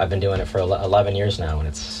know, I've been doing it for 11 years now, and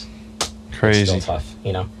it's Crazy. It's still tough,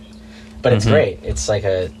 you know. But it's great. It's like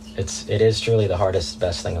it is truly the hardest,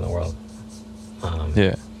 best thing in the world.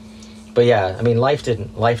 Yeah. But yeah, I mean, life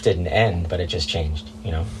didn't end, but it just changed.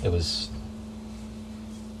 You know, it was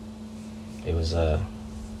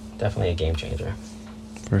definitely a game changer.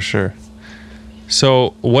 For sure.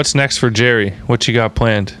 So, what's next for Jerry? What you got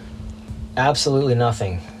planned? Absolutely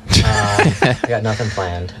nothing. I got nothing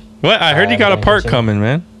planned. What? I heard you got a part coming,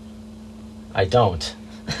 man. I don't.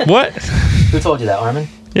 What? Who told you that, Armin?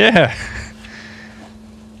 Yeah.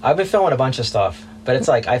 I've been filming a bunch of stuff, but it's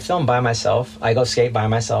like I film by myself. I go skate by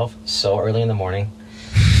myself so early in the morning.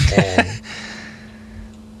 And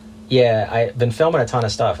yeah, I've been filming a ton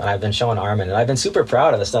of stuff, and I've been showing Armin, and I've been super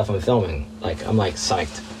proud of the stuff I'm filming. Like, I'm like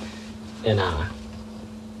psyched. And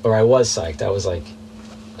or I was psyched.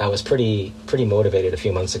 I was pretty motivated a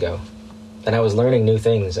few months ago. And I was learning new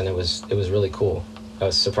things, and it was really cool. I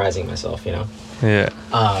was surprising myself, you know? Yeah.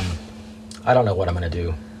 I don't know what I'm going to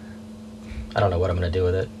do. I don't know what I'm going to do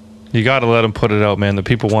with it. You got to let them put it out, man. The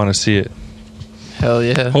people want to see it. Hell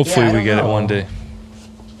yeah. Hopefully Yeah, we get know. it one day.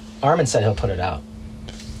 Armin said he'll put it out.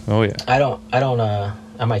 Oh, yeah.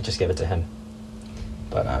 I might just give it to him.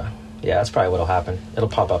 But, yeah, that's probably what'll happen. It'll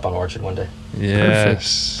pop up on Orchard one day.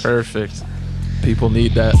 Yes. Perfect. People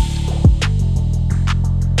need that.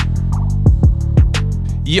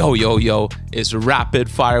 Yo, it's Rapid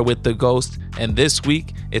Fire with the Ghost, and this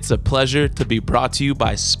week, it's a pleasure to be brought to you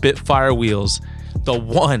by Spitfire Wheels. The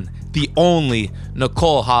one, the only,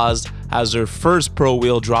 Nicole Haas has her first pro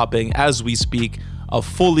wheel dropping as we speak, a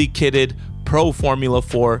fully kitted Pro Formula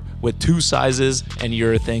 4 with 2 sizes and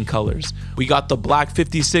urethane colors. We got the black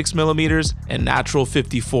 56mm and natural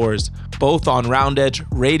 54s, both on round edge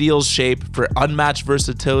radial shape for unmatched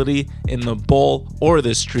versatility in the bowl or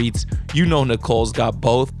the streets. You know Nicole's got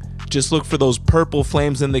both. Just look for those purple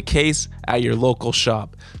flames in the case at your local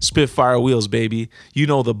shop. Spitfire Wheels, baby. You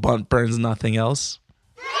know the bunt burns nothing else.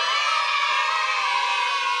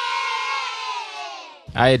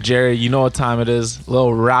 All right, Jerry, you know what time it is. A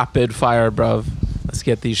little rapid fire, bruv. Let's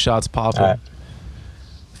get these shots popping. All right.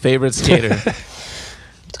 Favorite skater?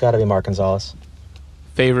 It's got to be Mark Gonzalez.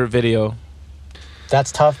 Favorite video?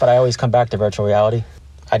 That's tough, but I always come back to virtual reality.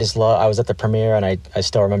 I was at the premiere, and I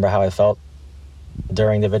still remember how I felt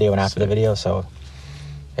during the video and after the video, so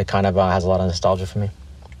it kind of has a lot of nostalgia for me.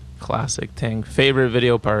 Classic ting. Favorite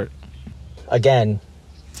video part? Again,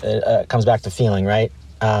 it comes back to feeling, right?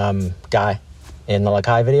 Guy in the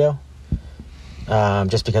Lakai video,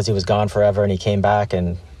 just because he was gone forever and he came back,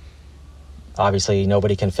 and obviously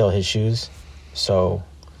nobody can fill his shoes, so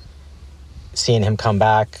seeing him come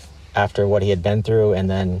back after what he had been through and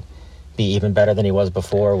then be even better than he was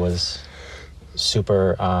before was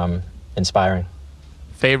super inspiring.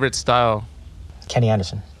 Favorite style? Kenny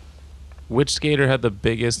Anderson. Which skater had the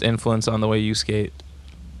biggest influence on the way you skate?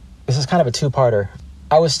 This is kind of a two-parter.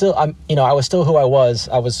 I was still who I was.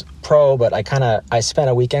 I was pro, but I spent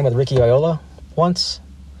a weekend with Ricky Oyola once,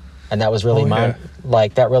 and that was really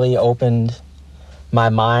that really opened my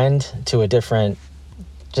mind to a different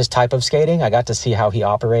just type of skating. I got to see how he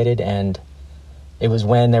operated, and it was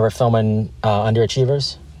when they were filming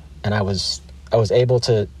Underachievers, and I was able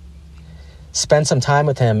to spend some time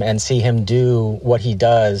with him and see him do what he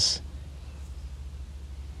does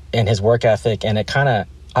and his work ethic, and it kind of,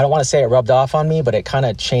 I don't want to say it rubbed off on me, but it kind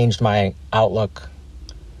of changed my outlook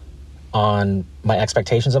on my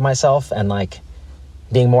expectations of myself and like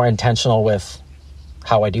being more intentional with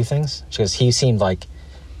how I do things, because he seemed like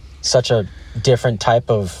such a different type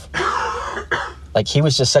of, like he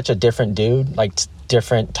was just such a different dude, like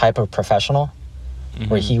different type of professional,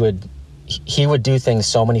 where he would do things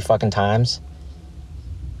so many fucking times,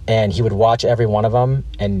 and he would watch every one of them,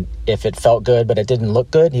 and if it felt good but it didn't look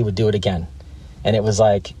good, he would do it again. And it was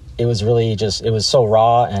like, it was really just, it was so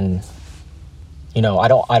raw. And you know, I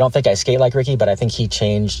don't think I skate like Ricky, but I think he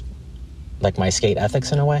changed like my skate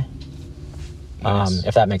ethics in a way. Nice.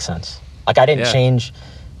 If that makes sense. Like I didn't change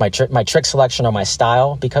my trick selection or my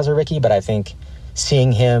style because of Ricky, but I think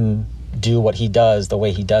seeing him do what he does the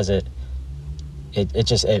way he does it,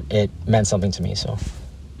 it meant something to me. So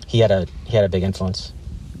he had a big influence.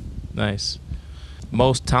 Nice.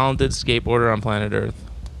 Most talented skateboarder on planet Earth?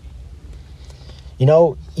 You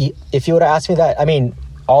know, if you would have asked me that, I mean,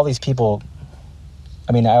 all these people,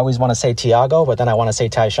 I mean, I always want to say Tiago, but then I want to say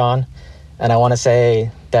Tyshawn, and I want to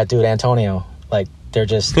say that dude Antonio. Like, they're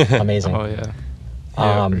just amazing. Oh, yeah.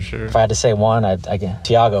 Yeah, for sure. If I had to say one, I get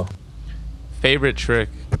Tiago. Favorite trick?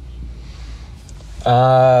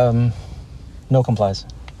 No complies.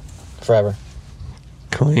 Forever.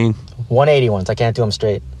 Clean. 180 ones. I can't do them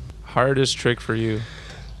straight. Hardest trick for you?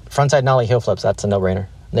 Frontside nollie heel flips. That's a no-brainer.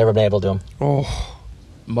 Never been able to do them. Oh.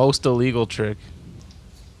 Most illegal trick?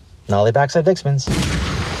 Nollie backside big spins.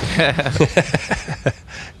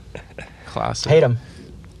 Classic. Hate them.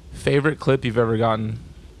 Favorite clip you've ever gotten?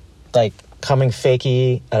 Like coming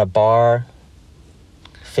fakie at a bar.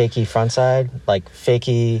 Fakie frontside. Like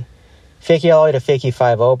fakie all the way to fakie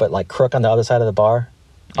 5-0, but like crook on the other side of the bar.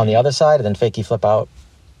 On the other side, and then fakie flip out.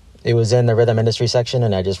 It was in the rhythm industry section,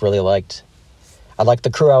 and I just really liked the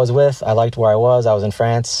crew I was with. I liked where I was. I was in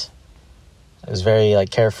France. It was very like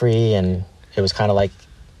carefree, and it was kind of like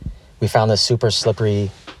we found this super slippery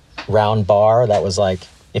round bar that was like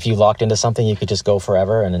if you locked into something, you could just go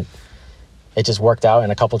forever, and it just worked out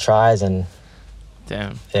in a couple tries, and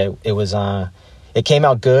damn, it was it came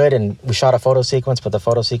out good, and we shot a photo sequence, but the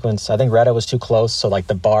photo sequence, I think Retta was too close, so like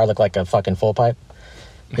the bar looked like a fucking full pipe.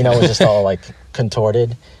 You know, it was just all like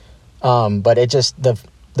contorted. But it just, the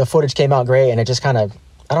footage came out great, and it just kind of,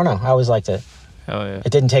 I don't know, I always liked it. Hell yeah.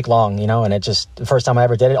 It didn't take long, you know, and it just, the first time I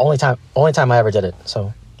ever did it, only time I ever did it.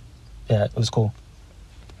 So, yeah, it was cool.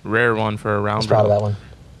 Rare one for a round. I was proud of that one.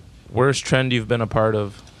 Worst trend you've been a part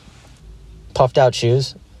of? Puffed out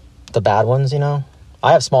shoes, the bad ones, you know.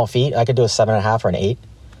 I have small feet. I could do a 7.5 or an 8.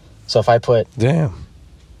 So if I put... Damn.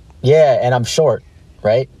 Yeah, and I'm short,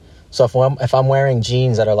 right? So if I'm wearing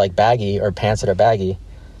jeans that are like baggy or pants that are baggy,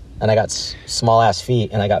 and I got small ass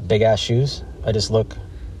feet and I got big ass shoes, I just look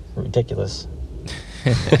ridiculous.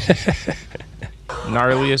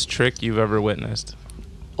 Gnarliest trick you've ever witnessed?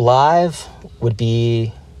 Live would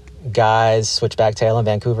be Guy's switchback tail in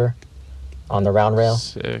Vancouver on the round rail.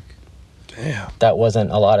 Sick. Damn. That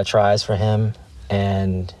wasn't a lot of tries for him,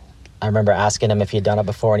 and I remember asking him if he'd done it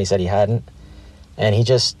before, and he said he hadn't. And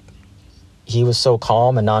he was so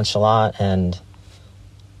calm and nonchalant, and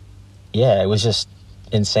yeah, it was just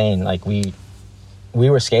insane. Like we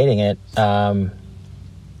were skating it.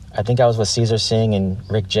 I think I was with Caesar Singh and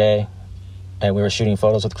Rick J, and we were shooting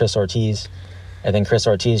photos with Chris Ortiz, and then Chris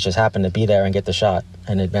Ortiz just happened to be there and get the shot,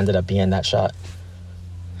 and it ended up being that shot.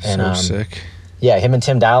 And so sick. Yeah, him and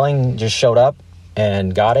Tim Dowling just showed up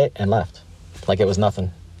and got it and left like it was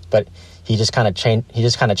nothing. But he just kind of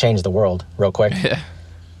changed the world real quick. Yeah.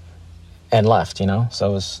 And left, you know? So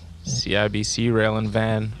it was... CIBC rail and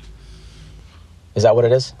van. Is that what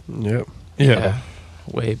it is? Yep. Yeah.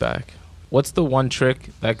 Way back. What's the one trick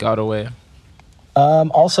that got away?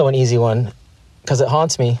 Also an easy one, because it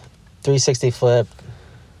haunts me. 360 flip,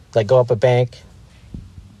 like go up a bank,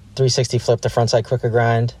 360 flip the frontside crooked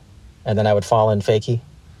grind, and then I would fall in fakie.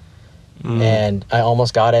 And I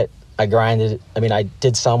almost got it. I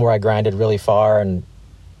did some where I grinded really far, and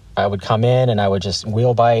I would come in and I would just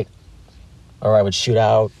wheel bite, or I would shoot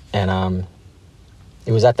out, and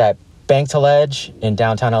it was at that bank to ledge in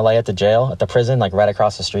downtown LA at the jail, at the prison, like right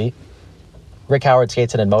across the street. Rick Howard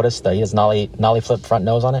skates it in Modus. He has nollie flip front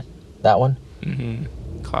nose on it. That one.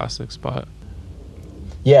 Mm-hmm. Classic spot.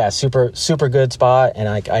 Yeah, super good spot, and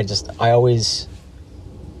I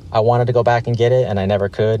wanted to go back and get it, and I never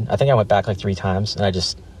could. I think I went back like 3 times, and I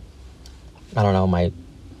don't know,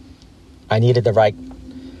 I needed the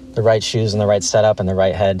right shoes and the right setup and the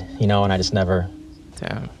right head, you know, and I just never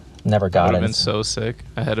got it. Would have been so sick,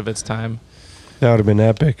 ahead of its time. That would have been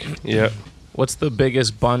epic. Yeah. What's the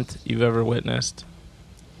biggest bunt you've ever witnessed?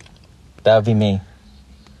 That would be me.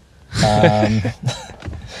 I'm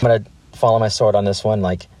gonna follow my sword on this one.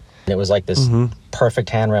 Like, it was like this perfect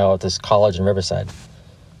handrail at this college in Riverside,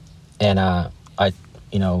 and I,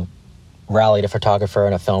 rallied a photographer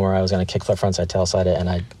and a filmer. I was gonna kickflip frontside tailside it, and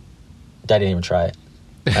I didn't even try it.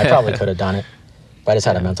 I probably could have done it, but I just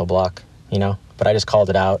had a mental block, you know. But I just called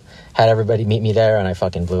it out, had everybody meet me there, and I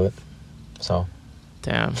fucking blew it. So,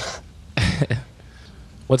 damn.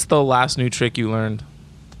 What's the last new trick you learned?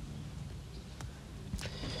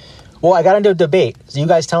 Well, I got into a debate. So you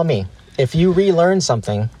guys tell me, if you relearn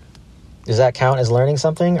something, does that count as learning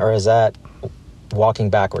something, or is that walking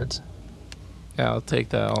backwards? Yeah, I'll take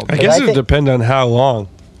that all day. I guess it depends on how long.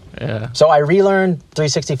 Yeah. So I relearned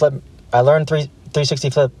 360 flip. I learned 360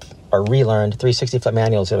 flip, or relearned 360 flip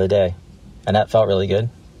manuals the other day, and that felt really good.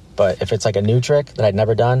 But if it's like a new trick that I'd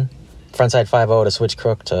never done, frontside 5-0 to switch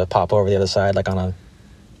crook to pop over the other side, like on a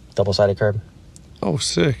double-sided curb. Oh,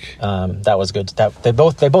 sick. That was good. They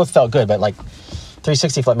both felt good, but like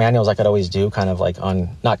 360 flip manuals I could always do, kind of like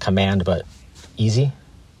on, not command, but easy.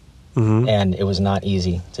 Mm-hmm. And it was not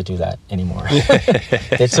easy to do that anymore.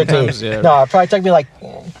 It took me, it probably took me like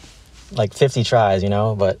like 50 tries, you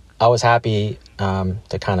know, but I was happy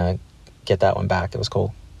to kind of get that one back. It was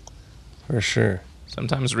cool. For sure.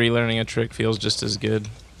 Sometimes relearning a trick feels just as good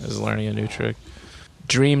as learning a new trick.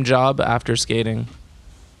 Dream job after skating?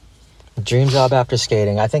 Dream job after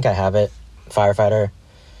skating. I think I have it. Firefighter.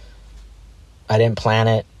 I didn't plan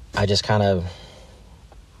it. I just kind of,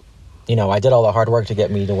 you know, I did all the hard work to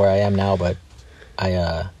get me to where I am now, but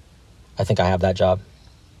I think I have that job.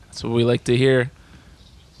 That's what we like to hear.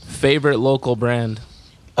 Favorite local brand?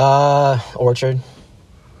 Orchard.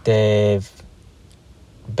 They've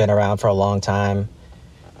been around for a long time.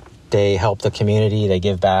 They help the community. They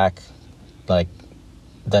give back, like,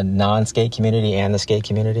 the non-skate community and the skate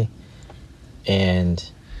community. And,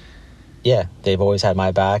 yeah, they've always had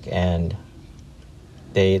my back, and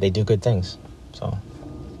they do good things. So,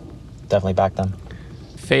 definitely back them.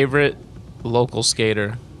 Favorite local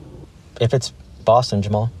skater? If it's Boston,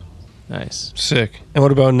 Jahmal. Nice. Sick. And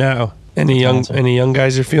what about now? Any young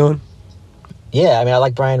guys you're feeling? Yeah, I mean, I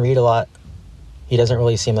like Brian Reed a lot. He doesn't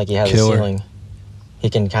really seem like he has Killer. a ceiling. He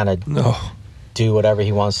can kind of do whatever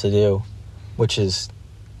he wants to do, which is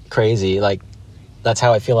crazy. Like, that's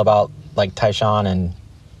how I feel about, like, Tyshawn and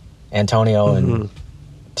Antonio and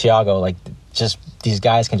Tiago. Like, just these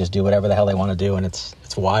guys can just do whatever the hell they want to do, and it's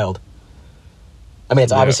wild. I mean,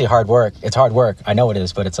 it's obviously hard work. It's hard work. I know it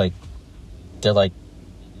is, but it's like, they're like,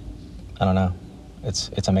 I don't know.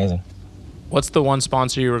 It's amazing. What's the one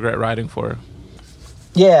sponsor you regret riding for?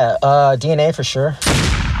 Yeah, DNA for sure.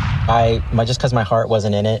 Just because my heart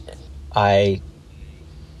wasn't in it, I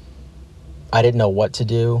didn't know what to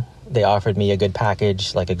do. They offered me a good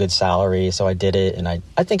package, like a good salary, so I did it, and I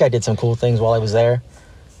think I did some cool things while I was there,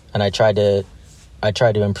 and I tried to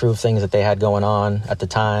improve things that they had going on at the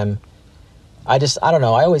time. I don't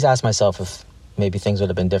know. I always ask myself if maybe things would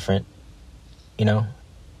have been different. You know,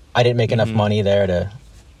 I didn't make enough money there to,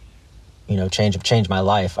 you know, change my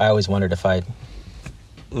life. I always wondered if I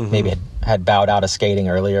maybe had bowed out of skating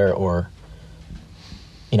earlier, or,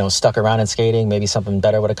 you know, stuck around in skating, maybe something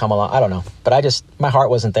better would have come along. I don't know. But my heart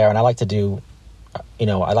wasn't there, and I like to do, you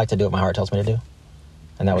know, I like to do what my heart tells me to do.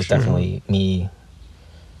 And that was definitely me.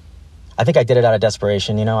 I think I did it out of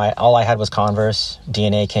desperation. You know, all I had was Converse.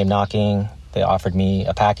 DNA came knocking. They offered me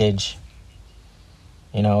a package.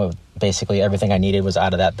 You know, basically everything I needed was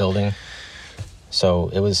out of that building. So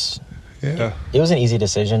it was an easy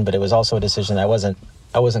decision, but it was also a decision that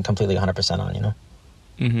I wasn't completely 100% on, you know?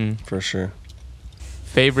 Mm-hmm. For sure.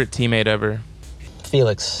 Favorite teammate ever?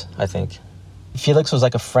 Felix, I think. Felix was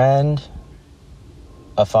like a friend,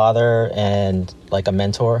 a father, and like a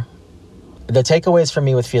mentor. The takeaways for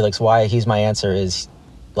me with Felix, why he's my answer, is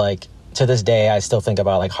like, to this day, I still think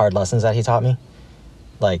about like hard lessons that he taught me.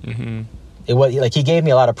 Like, it was like he gave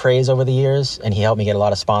me a lot of praise over the years, and he helped me get a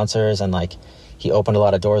lot of sponsors, and like he opened a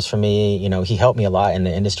lot of doors for me. You know, he helped me a lot in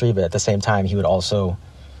the industry, but at the same time, he would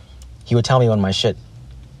tell me when my shit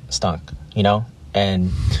stunk, you know,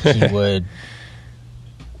 and he wouldn't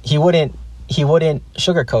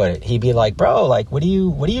sugarcoat it. He'd be like, bro, like, what are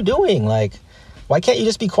you doing? Like, why can't you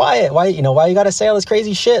just be quiet? Why you got to say all this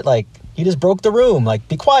crazy shit? Like, you just broke the room. Like,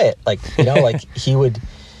 be quiet. Like, you know, like he would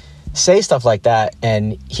say stuff like that,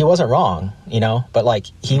 and he wasn't wrong, you know, but like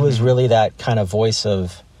he was really that kind of voice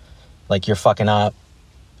of like, you're fucking up.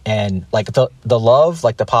 And like the love,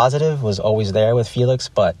 like the positive was always there with Felix,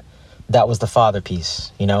 but that was the father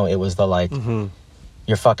piece, you know. It was the like,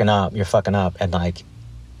 you're fucking up, and like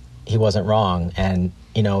he wasn't wrong, and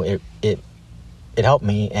you know, it helped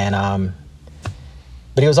me. And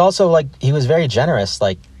but he was also like, he was very generous.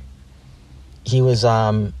 Like he was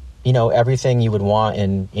you know, everything you would want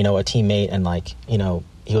in, you know, a teammate, and like, you know,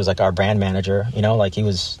 he was like our brand manager, you know, like he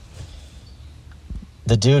was.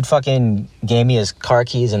 The dude fucking gave me his car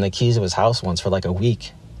keys and the keys of his house once for like a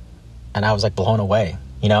week, and I was like blown away,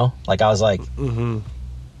 you know. Like I was like, I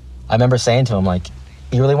remember saying to him like,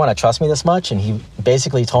 you really want to trust me this much? And he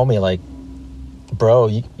basically told me like, bro,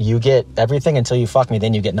 you get everything until you fuck me,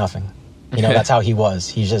 then you get nothing. You know, that's how he was.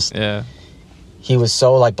 He's just, he was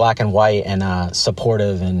so like black and white and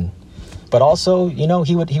supportive, and but also, you know,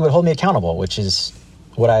 he would hold me accountable, which is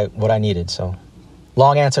what I needed. So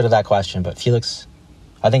long answer to that question, but Felix,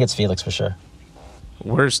 I think it's Felix for sure.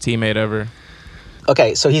 Worst teammate ever?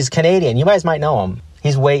 Okay, so he's Canadian. You guys might know him.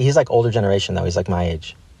 He's like older generation though. He's like my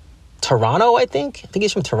age. Toronto, I think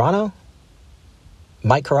he's from Toronto.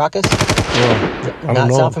 Mike Caracas.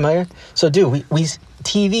 Not sound familiar? So, dude, we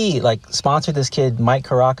TV like sponsored this kid Mike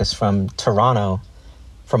Caracas from Toronto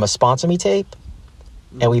from a Sponsor Me tape,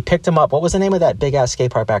 and we picked him up. What was the name of that big ass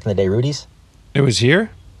skate park back in the day? Rudy's. It was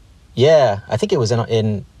here? Yeah, I think it was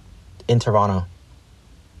in Toronto.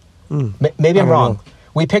 Maybe I'm wrong.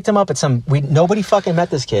 We picked him up at nobody fucking met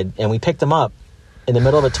this kid, and we picked him up in the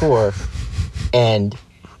middle of a tour, and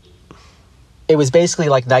it was basically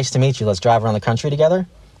like, nice to meet you, let's drive around the country together.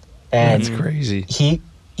 And That's crazy.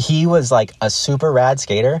 He was like a super rad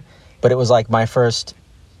skater, but it was like my first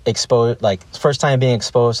time being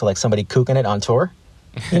exposed to like somebody kooking it on tour,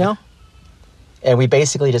 you know? And we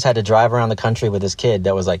basically just had to drive around the country with this kid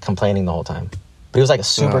that was like complaining the whole time. But he was like a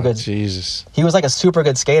super good. Jesus. He was like a super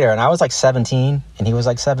good skater, and I was like 17, and he was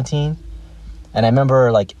like 17. And I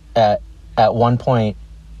remember like at one point,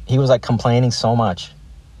 he was like complaining so much,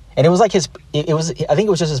 and it was like I think it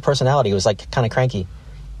was just his personality. It was like kind of cranky,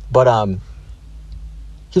 but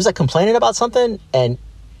he was like complaining about something, and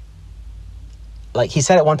like he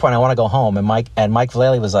said at one point, I want to go home, and Mike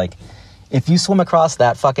Vallely was like, if you swim across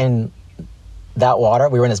that water,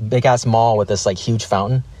 we were in this big ass mall with this like huge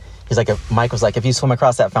fountain. He's like, Mike was like, if you swim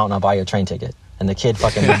across that fountain, I'll buy you a train ticket. And the kid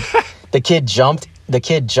fucking, the kid jumped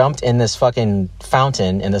in this fucking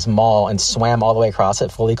fountain in this mall and swam all the way across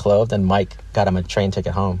it, fully clothed. And Mike got him a train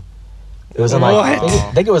ticket home. It was in like,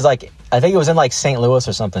 I think it was in like St. Louis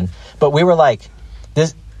or something. But we were like,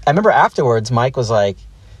 this. I remember afterwards, Mike was like,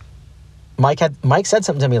 Mike said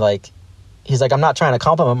something to me like, he's like, I'm not trying to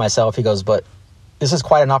compliment myself. He goes, but this is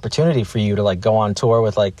quite an opportunity for you to like go on tour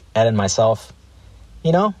with like Ed and myself,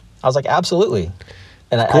 you know? I was like, absolutely.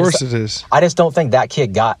 And of course it is. I just don't think that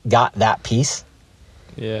kid got that piece.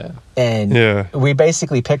 Yeah. And we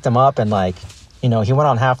basically picked him up, and like, you know, he went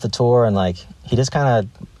on half the tour, and like he just kind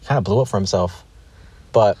of blew it for himself.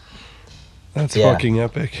 But that's fucking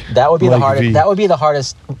epic. That would be the hardest. That would be the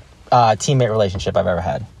hardest teammate relationship I've ever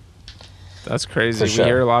had. That's crazy. Sure. We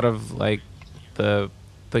hear a lot of like the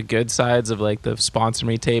good sides of like the sponsor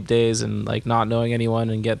me tape days and like not knowing anyone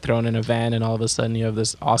and get thrown in a van and all of a sudden you have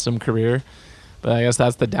this awesome career. But I guess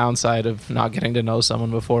that's the downside of not getting to know someone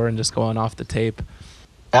before and just going off the tape.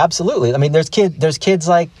 Absolutely. I mean, there's kids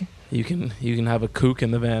like you can have a kook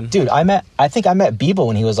in the van. Dude, I think I met Bebo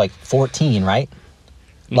when he was like 14, right?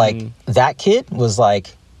 Mm-hmm. Like that kid was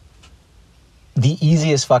like the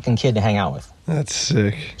easiest fucking kid to hang out with. That's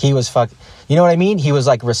sick. He was you know what I mean? He was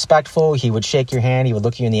like respectful. He would shake your hand. He would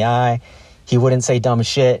look you in the eye. He wouldn't say dumb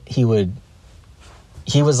shit. He was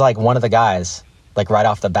like one of the guys, like right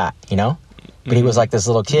off the bat, you know? But he was like this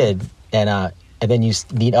little kid. And then you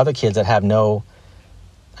meet other kids that have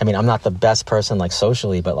I mean, I'm not the best person like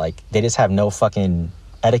socially, but like they just have no fucking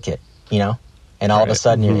etiquette, you know? And all of a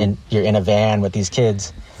sudden you're in a van with these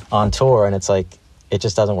kids on tour, and it's like, it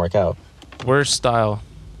just doesn't work out. Worst style.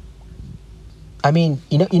 I mean,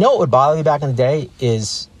 you know what would bother me back in the day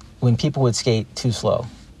is when people would skate too slow.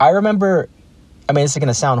 I remember, I mean, this is going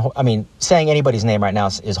to sound, I mean, saying anybody's name right now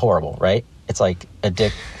is horrible, right? It's like a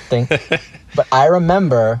dick thing. But I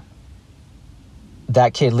remember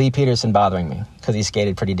that kid Lee Peterson bothering me because he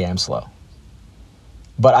skated pretty damn slow.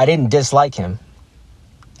 But I didn't dislike him.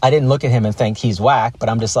 I didn't look at him and think he's whack, but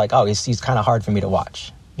I'm just like, oh, he's kind of hard for me to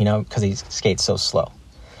watch, you know, because he skates so slow.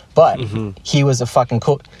 But he was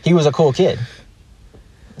a cool kid.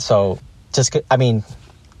 So I mean,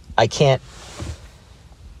 I can't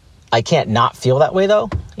not feel that way though.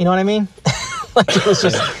 You know what I mean? Like it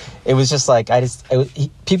was just like,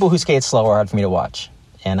 people who skate slow are hard for me to watch.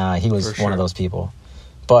 And he was one of those people.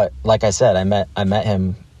 But like I said, I met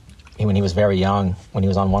him when he was very young, when he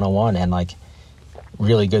was on 101, and like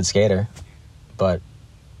really good skater. But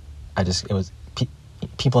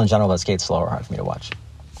people in general that skate slow are hard for me to watch.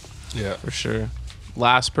 Yeah, for sure.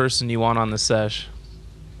 Last person you want on the sesh?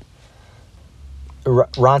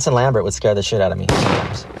 Ronson Lambert would scare the shit out of me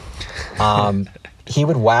sometimes. He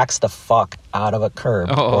would wax the fuck out of a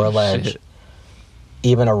curb or a ledge, shit.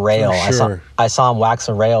 Even a rail. Sure. I saw him wax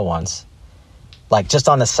a rail once, like just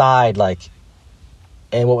on the side, like.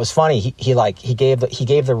 And what was funny, he gave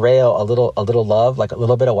the rail a little love, like a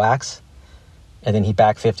little bit of wax, and then he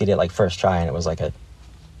back 50'd it like first try, and it was like a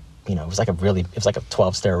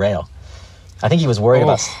 12-stair rail. I think he was worried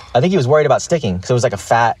about sticking because it was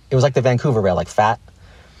like the Vancouver rail, like fat.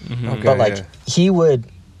 Mm-hmm. Okay, but like he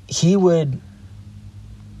would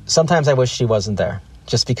sometimes I wish he wasn't there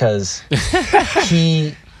just because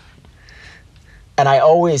and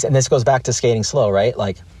this goes back to skating slow, right?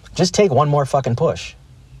 Like just take one more fucking push.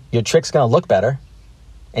 Your trick's going to look better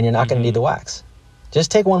and you're not going to need the wax.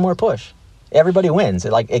 Just take one more push. Everybody wins.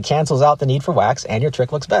 It cancels out the need for wax and your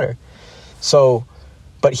trick looks better. So,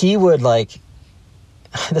 but he would like,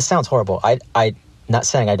 this sounds horrible. I not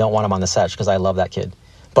saying I don't want him on the sesh because I love that kid,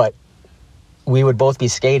 but we would both be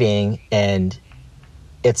skating and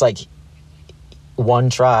it's like one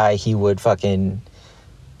try he would fucking,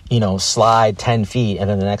 slide 10 feet and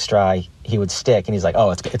then the next try he would stick, and he's like,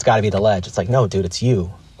 oh, it's got to be the ledge. It's like, no, dude, it's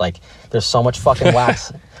you. Like, there's so much fucking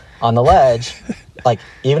wax on the ledge. Like,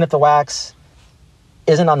 even if the wax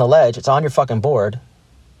isn't on the ledge, it's on your fucking board,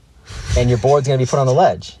 and your board's gonna be put on the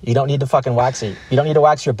ledge. You don't need to fucking wax it. You don't need to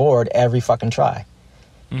wax your board every fucking try,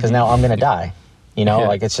 because now I'm gonna die. You know,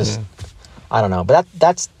 like, it's just, I don't know. But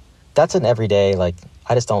that's an everyday, like,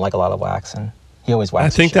 I just don't like a lot of wax, and he always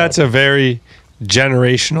waxes. I think that's a very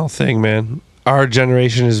generational thing, man. Our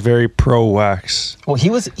generation is very pro wax. Well, he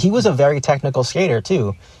was a very technical skater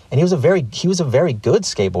too, and he was a very good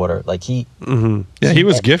skateboarder. Like, he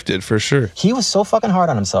was gifted for sure. He was so fucking hard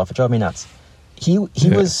on himself. It drove me nuts. He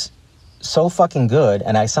was so fucking good,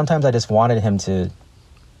 and sometimes I just wanted him to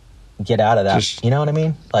get out of that. You know what I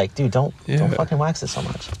mean? Like, dude, don't fucking wax it so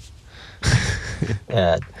much.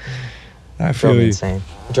 Yeah, I feel you. Insane.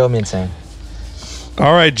 It drove me insane.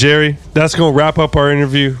 All right, Jerry, that's going to wrap up our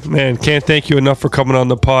interview. Man, can't thank you enough for coming on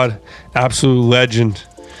the pod. Absolute legend.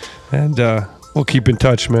 And we'll keep in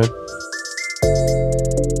touch, man.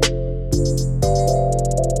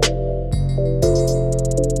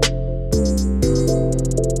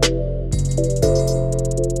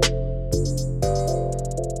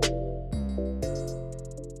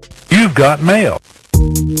 You've got mail.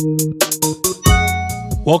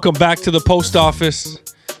 Welcome back to the post office.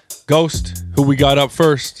 Ghost, who we got up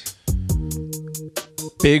first?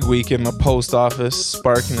 Big week in the post office,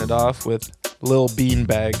 sparking it off with Lil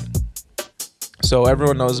Beanbag. So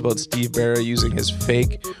everyone knows about Steve Barra using his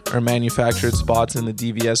fake or manufactured spots in the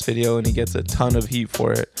DVS video, and he gets a ton of heat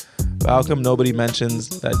for it. But how come nobody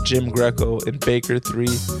mentions that Jim Greco in Baker 3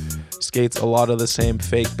 skates a lot of the same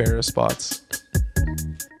fake Barra spots?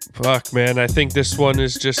 Fuck, man. I think this one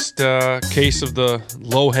is just a case of the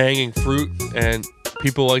low-hanging fruit, and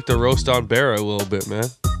people like to roast on Barra a little bit, man.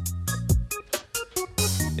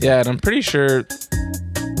 Yeah, and I'm pretty sure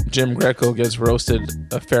Jim Greco gets roasted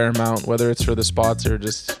a fair amount, whether it's for the spots or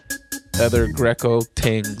just other Greco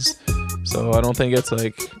tings. So I don't think it's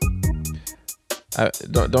like...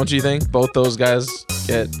 don't you think both those guys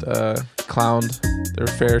get clowned their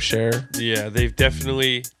fair share? Yeah, they've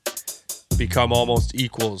definitely become almost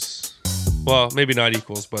equals. Well, maybe not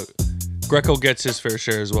equals, but Greco gets his fair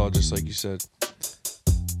share as well, just like you said.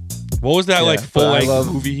 What was that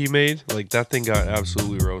full-length movie he made? Like, that thing got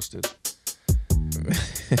absolutely roasted.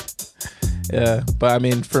 Yeah, but I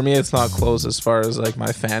mean, for me, it's not close as far as like my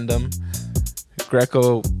fandom.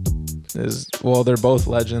 Greco is, well, they're both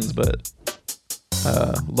legends, but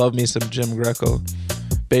love me some Jim Greco.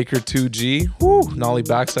 Baker 2G, nollie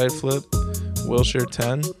backside flip, Wilshire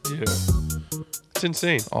 10. Yeah, it's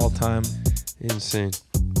insane. All time. Insane.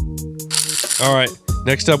 All right,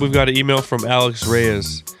 next up, we've got an email from Alex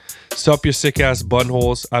Reyes. Sup, you sick-ass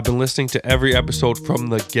buttonholes. I've been listening to every episode from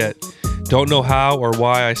the get. Don't know how or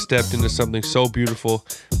why I stepped into something so beautiful,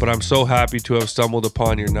 but I'm so happy to have stumbled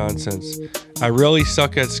upon your nonsense. I really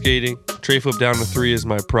suck at skating. Tray flip down to 3 is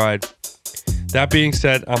my pride. That being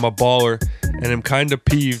said, I'm a baller and am kind of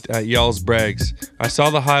peeved at y'all's brags. I saw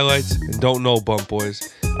the highlights and don't know Bunt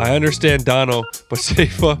boys. I understand Dono, but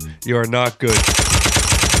Seifa, you are not good.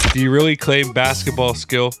 Do you really claim basketball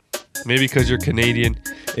skill? Maybe because you're Canadian,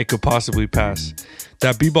 it could possibly pass.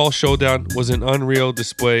 That b-ball showdown was an unreal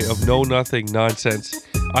display of know-nothing nonsense.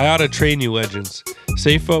 I ought to train you legends.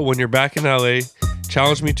 Seifa, when you're back in LA,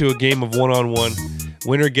 challenge me to a game of one-on-one.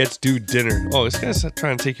 Winner gets dude dinner. Oh, this guy's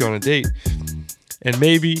trying to take you on a date. And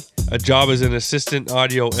maybe a job as an assistant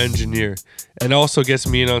audio engineer. And also gets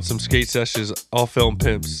me in on some skate sessions. I'll film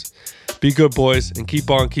pimps. Be good, boys, and keep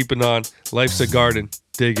on keeping on. Life's a garden.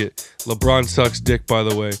 Dig it. LeBron sucks dick, by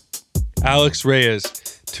the way. Alex Reyes,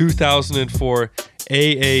 2004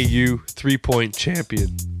 AAU 3-point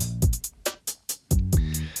champion.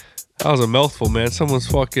 That was a mouthful, man. Someone's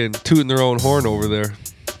fucking tooting their own horn over there.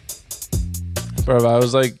 Bro, I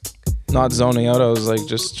was like not zoning out. I was like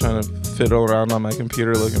just trying to fiddle around on my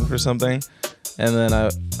computer looking for something. And then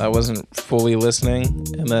I wasn't fully listening.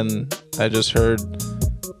 And then I just heard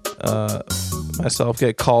myself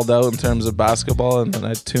get called out in terms of basketball. And then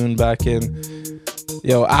I tuned back in.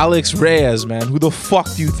 Yo, Alex Reyes, man. Who the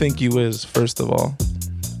fuck do you think you is, first of all?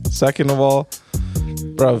 Second of all,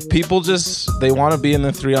 bro, people just, they want to be in the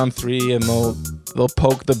 3-on-3 and they'll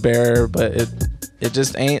poke the bear, but it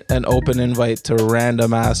just ain't an open invite to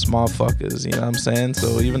random ass motherfuckers, you know what I'm saying?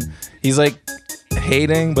 So even, he's like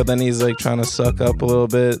hating, but then he's like trying to suck up a little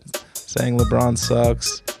bit, saying LeBron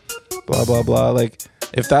sucks, blah, blah, blah. Like,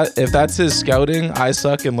 if that's his scouting, I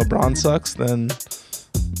suck and LeBron sucks, then...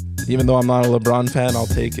 Even though I'm not a LeBron fan, I'll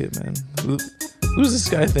take it, man. Who does this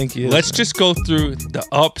guy think he is? Let's just go through the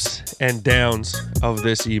ups and downs of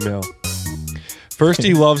this email. First,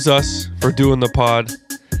 he loves us for doing the pod.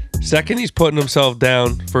 Second, he's putting himself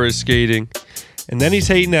down for his skating. And then he's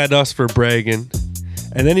hating at us for bragging.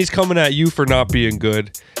 And then he's coming at you for not being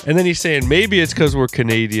good. And then he's saying maybe it's because we're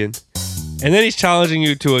Canadian. And then he's challenging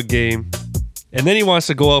you to a game. And then he wants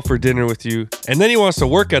to go out for dinner with you. And then he wants to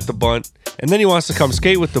work at the Bunt. And then he wants to come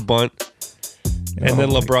skate with the Bunt. And then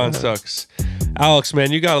LeBron sucks. Alex,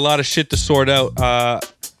 man, you got a lot of shit to sort out. I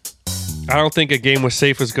don't think a game with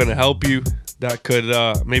Safe is going to help you. That could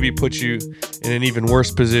maybe put you in an even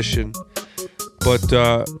worse position.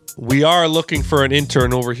 But we are looking for an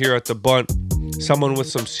intern over here at the Bunt. Someone with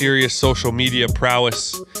some serious social media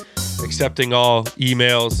prowess, accepting all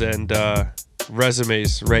emails and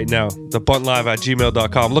resumes right now.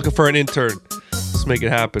 thebuntlive@gmail.com. Looking for an intern. Let's make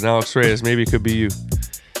it happen. Alex Reyes, maybe it could be you.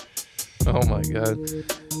 Oh my God.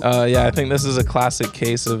 Yeah, I think this is a classic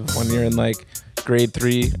case of when you're in like grade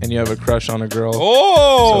 3 and you have a crush on a girl.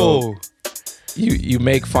 Oh! So you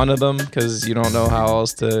make fun of them because you don't know how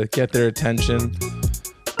else to get their attention.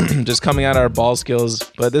 Just coming at our ball skills.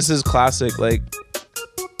 But this is classic. Like,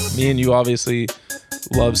 me and you obviously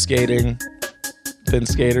love skating. Been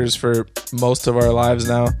skaters for most of our lives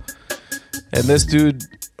now. And this dude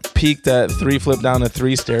peaked at 3 flip down to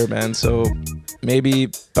 3 stair, man. So maybe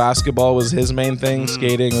basketball was his main thing.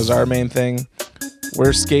 Skating was our main thing.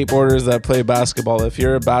 We're skateboarders that play basketball. If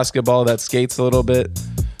you're a basketball that skates a little bit,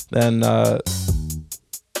 then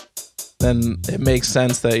it makes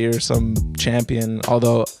sense that you're some champion.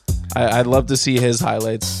 Although I'd love to see his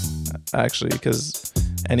highlights, actually, because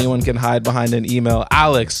anyone can hide behind an email.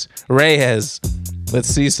 Alex Reyes, let's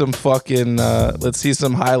see some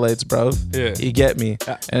highlights, bro. Yeah. You get me.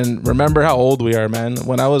 And remember how old we are, man.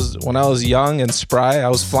 When I was young and spry, I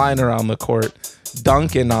was flying around the court,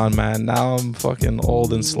 dunking on, man. Now I'm fucking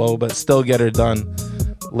old and slow, but still get her done.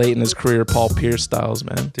 Late in his career, Paul Pierce styles,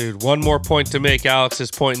 man. Dude, one more point to make. Alex is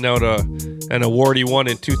pointing out an award he won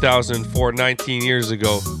in 2004, 19 years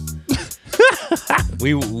ago.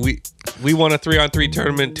 we won a 3-on-3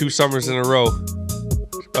 tournament 2 summers in a row.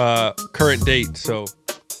 Current date, so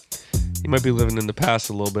you might be living in the past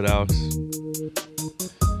a little bit, Alex.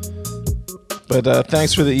 But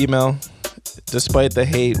thanks for the email. Despite the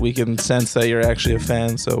hate, we can sense that you're actually a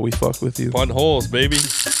fan, so we fuck with you. Fun holes, baby.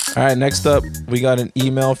 All right, next up, we got an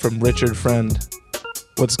email from Richard Friend.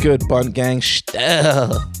 What's good, Bunt Gang?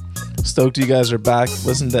 Stoked you guys are back.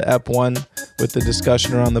 Listen to Ep 1 with the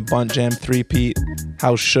discussion around the Bunt Jam 3-peat.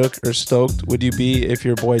 How shook or stoked would you be if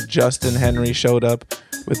your boy Justin Henry showed up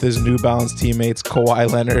with his New Balance teammates Kawhi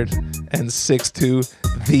Leonard and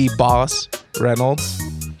 6'2", the boss, Reynolds?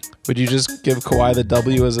 Would you just give Kawhi the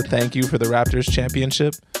W as a thank you for the Raptors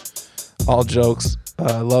championship? All jokes.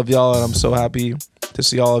 Love y'all, and I'm so happy to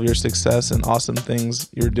see all of your success and awesome things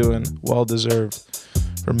you're doing. Well deserved.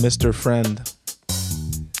 From Mr. Friend.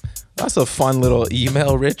 That's a fun little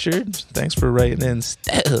email, Richard. Thanks for writing in.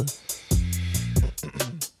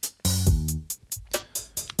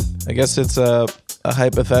 I guess it's a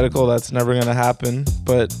hypothetical that's never going to happen,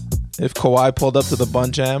 but if Kawhi pulled up to the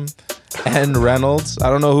Bunt Jam and Reynolds, I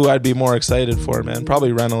don't know who I'd be more excited for, man.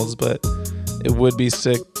 Probably Reynolds, but it would be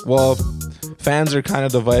sick. Well, fans are kind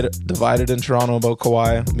of divided in Toronto about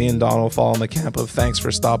Kawhi. Me and Donald fall in the camp of thanks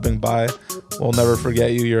for stopping by. We'll never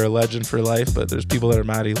forget you. You're a legend for life. But there's people that are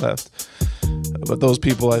mad he left. But those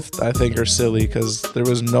people I think are silly because there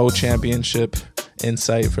was no championship in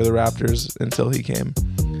sight for the Raptors until he came.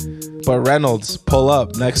 But Reynolds, pull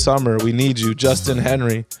up next summer. We need you. Justin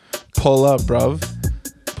Henry, pull up, bruv.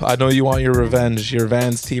 I know you want your revenge. Your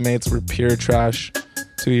Vans teammates were pure trash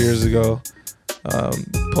 2 years ago.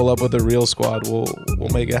 Pull up with a real squad. We'll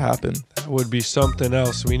make it happen. That would be something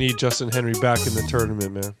else. We need Justin Henry back in the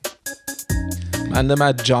tournament, man. And them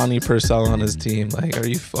had Johnny Purcell on his team. Like, are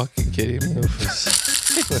you fucking kidding me?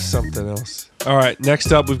 It was something else. All right,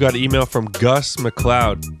 next up, we've got an email from Gus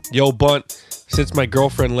McLeod. Yo, Bunt, since my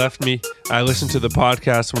girlfriend left me, I listen to the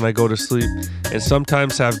podcast when I go to sleep and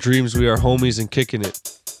sometimes have dreams we are homies and kicking it.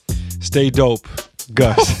 Stay dope,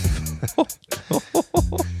 Gus.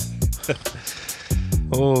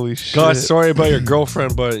 Holy shit. Gus, sorry about your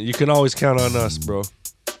girlfriend, but you can always count on us, bro.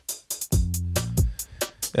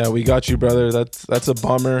 Yeah, we got you, brother. That's a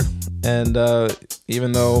bummer. And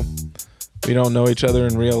even though we don't know each other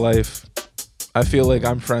in real life, I feel like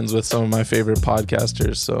I'm friends with some of my favorite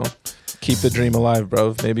podcasters. So keep the dream alive,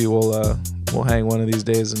 bro. Maybe we'll hang one of these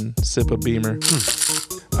days and sip a Beamer.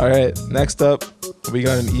 All right, next up, we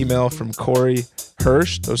got an email from Corey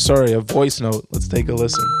Hirsch. Oh, sorry, a voice note. Let's take a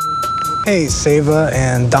listen. Hey, Seva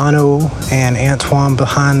and Dono and Antoine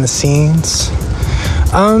behind the scenes.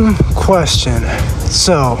 Question.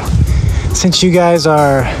 So, since you guys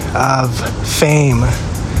are of fame,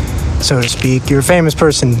 so to speak, you're a famous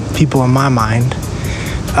person, people in my mind.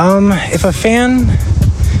 If a fan,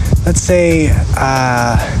 let's say,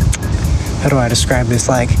 how do I describe this?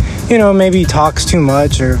 Like, maybe talks too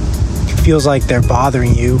much or feels like they're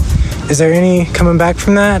bothering you. Is there any coming back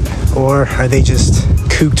from that? Or are they just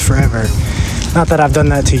cooped forever? Not that I've done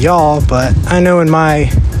that to y'all, but I know in my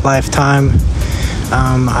lifetime,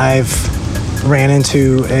 I've ran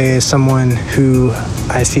into someone who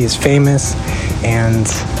I see as famous, and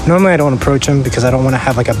normally I don't approach them because I don't want to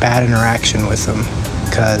have like a bad interaction with them,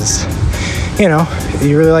 because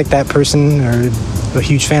you really like that person or a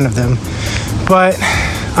huge fan of them. But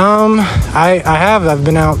I've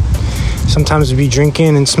been out sometimes to be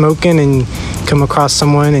drinking and smoking and come across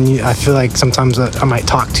someone, and I feel like sometimes I might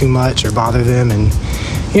talk too much or bother them, and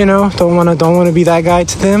don't want to be that guy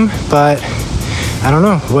to them. But I don't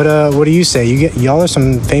know. What do you say? Y'all are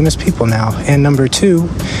some famous people now. And number two,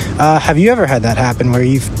 have you ever had that happen where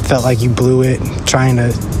you felt like you blew it trying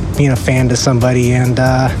to be a fan to somebody, and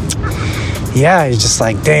it's just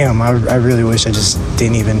like, damn, I really wish I just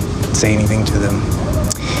didn't even say anything to them.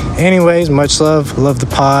 Anyways, much love. Love the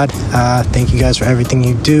pod. Thank you guys for everything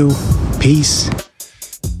you do. Peace.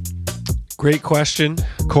 Great question,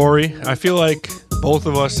 Corey. I feel like both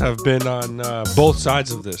of us have been on both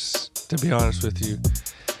sides of this, to be honest with you.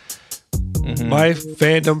 Mm-hmm. My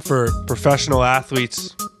fandom for professional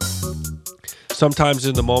athletes, sometimes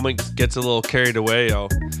in the moment gets a little carried away. I'll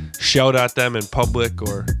shout at them in public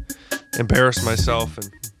or embarrass myself,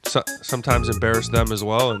 and sometimes embarrass them as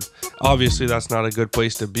well. And obviously that's not a good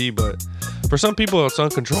place to be, but for some people it's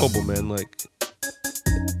uncontrollable, man. Like,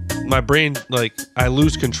 my brain, like, I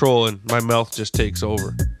lose control and my mouth just takes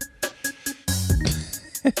over.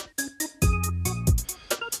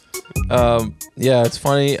 Yeah, it's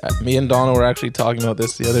funny. Me and Donna were actually talking about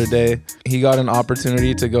this the other day. He got an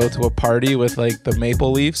opportunity to go to a party with like the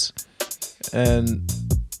Maple Leafs, and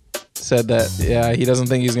said that, yeah, he doesn't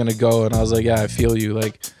think he's gonna go. And I was like, yeah, I feel you.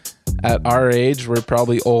 Like, at our age, we're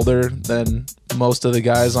probably older than most of the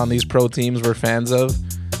guys on these pro teams we're fans of,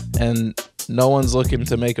 and no one's looking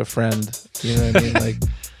to make a friend. You know what I mean? Like,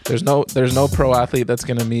 there's no pro athlete that's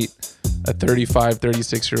gonna meet a 35,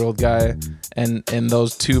 36-year-old guy and in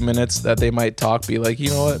those 2 minutes that they might talk, be like,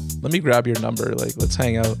 you know what, let me grab your number, like, let's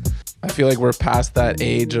hang out. I feel like we're past that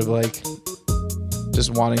age of like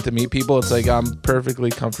just wanting to meet people. It's like, I'm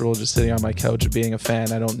perfectly comfortable just sitting on my couch being a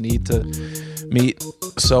fan. I don't need to meet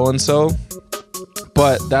so-and-so.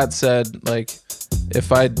 But that said, like,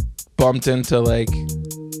 if I bumped into like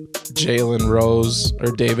Jalen Rose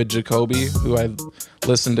or David Jacoby, who I've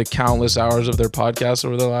listened to countless hours of their podcasts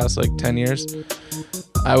over the last like 10 years,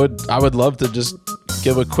 I would love to just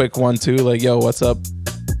give a quick 1-2, like, yo, what's up?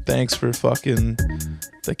 Thanks for fucking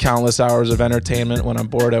the countless hours of entertainment when I'm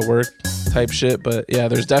bored at work type shit. But yeah,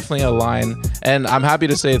 there's definitely a line, and I'm happy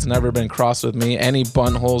to say it's never been crossed with me. Any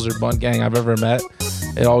bunt holes or bunt gang I've ever met,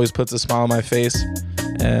 it always puts a smile on my face,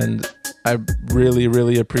 and I really,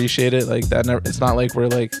 really appreciate it. Like, that it's not like we're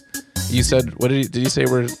like, you said, what did you say,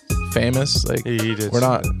 we're famous? Like, we're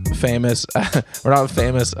not famous. We're not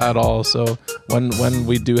famous at all. So when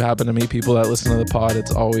we do happen to meet people that listen to the pod,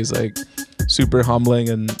 it's always like super humbling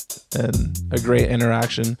and a great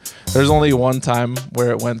interaction. There's only one time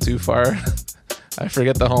where it went too far. I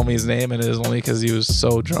forget the homie's name, and it is only because he was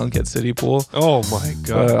so drunk at City Pool. Oh my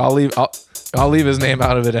god! I'll leave his name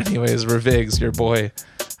out of it anyways. Revigs, your boy.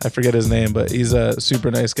 I forget his name, but he's a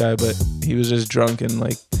super nice guy. But he was just drunk and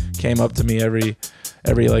like came up to me every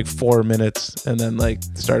like 4 minutes, and then like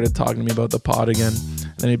started talking to me about the pod again.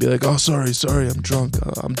 And then he'd be like, "Oh, sorry, I'm drunk.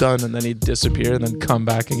 I'm done." And then he'd disappear and then come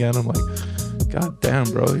back again. I'm like, God damn,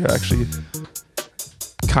 bro, you're actually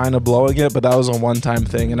kind of blowing it. But that was a one-time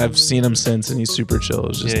thing, and I've seen him since, and he's super chill. It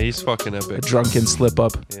was just, yeah, he's fucking epic. A drunken slip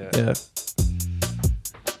up.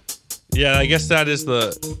 Yeah, I guess that is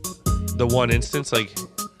the one instance. Like,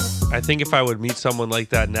 I think if I would meet someone like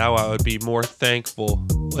that now, I would be more thankful,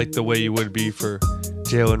 like the way you would be for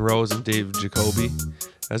Jalen Rose and David Jacoby,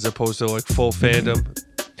 as opposed to like full fandom,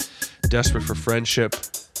 desperate for friendship.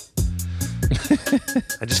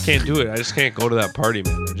 I just can't do it. I just can't go to that party,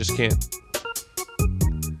 man. I just can't.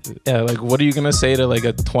 Yeah, like, what are you gonna say to like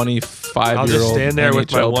a 25-year-old? I'll just stand there NHL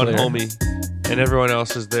with my one player? homie, and everyone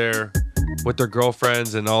else is there with their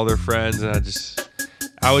girlfriends and all their friends, and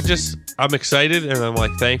I'm excited, and I'm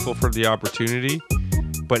like thankful for the opportunity.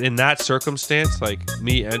 But in that circumstance, like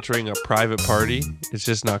me entering a private party, it's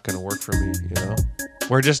just not going to work for me, you know?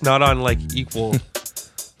 We're just not on like equal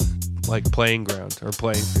like playing ground or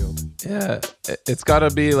playing field. Yeah, it's got to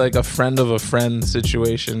be like a friend of a friend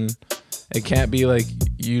situation. It can't be like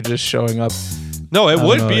you just showing up. No, it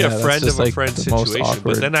would know, be yeah, a that's friend just, of a like, friend the most situation. But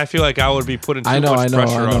awkward. then I feel like I would be putting too I much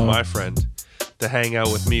pressure know. on my friend to hang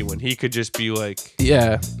out with me when he could just be like,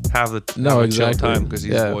 Yeah. have a chill time because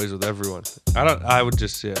he's boys with everyone. I would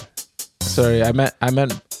just, Sorry, I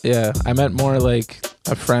meant more like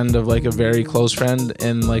a friend of like a very close friend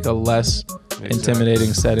in like a less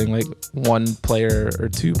intimidating setting, like one player or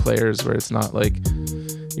two players where it's not like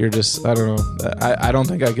you're just, I don't know. I don't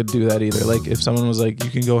think I could do that either. Like if someone was like, you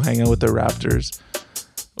can go hang out with the Raptors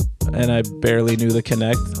and I barely knew the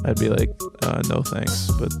connect, I'd be like, no thanks,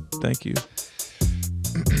 but thank you.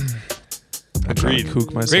 Agreed.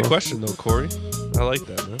 Kook myself. Great question though, Corey. I like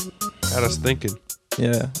that, man. Had us thinking.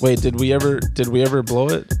 Yeah. Wait, did we ever blow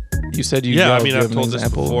it? You said you yelled. I mean, Do you I've have an told this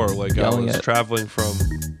example? before. Like I Yelling was at- traveling from,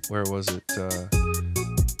 where was it?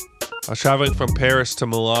 I was traveling from Paris to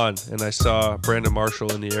Milan, and I saw Brandon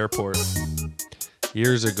Marshall in the airport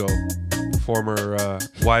years ago, former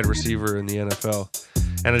wide receiver in the NFL,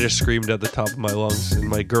 and I just screamed at the top of my lungs. And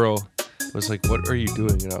my girl was like, "What are you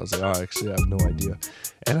doing?" And I was like, "Oh, actually, I have no idea."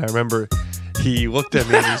 And I remember he looked at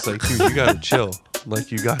me and he's like, "Dude, you gotta chill.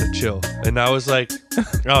 Like, you gotta chill." And I was like, I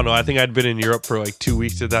don't know. I think I'd been in Europe for like 2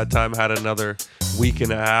 weeks at that time. Had another week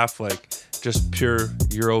and a half, like just pure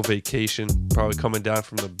Euro vacation. Probably coming down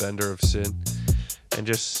from the bender of sin, and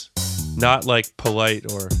just not like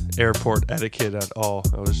polite or airport etiquette at all.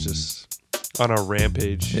 I was just on a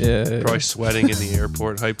rampage. Yeah. Probably sweating in the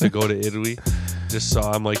airport, hyped to go to Italy. Just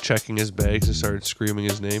saw him like checking his bags and started screaming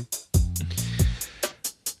his name.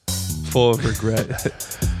 Full of regret.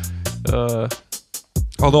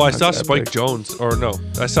 Although I saw Spike Jones, or no,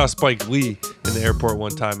 I saw Spike Lee in the airport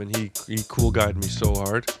one time, and he cool guyed me so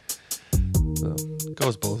hard. So, it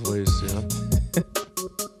goes both ways, you know.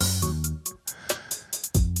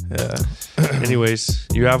 Yeah. Anyways,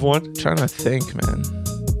 you have one? I'm trying to think, man.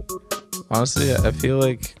 Honestly, I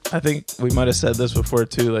think we might have said this before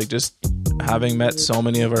too. Like just having met so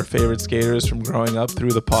many of our favorite skaters from growing up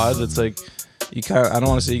through the pod, it's like you kind of, I don't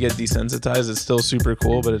want to say you get desensitized. It's still super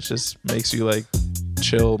cool, but it just makes you like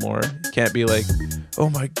chill more. You can't be like, oh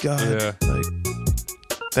my god, like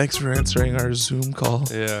thanks for answering our Zoom call.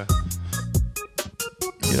 Yeah.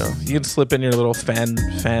 You know, you can slip in your little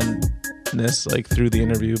fanness like through the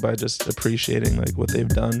interview by just appreciating like what they've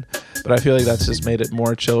done. But I feel like that's just made it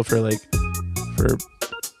more chill for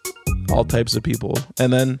all types of people.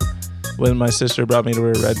 And then when my sister brought me to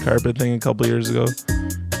her red carpet thing a couple years ago,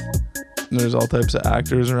 there's all types of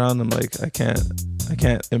actors around. I'm like, I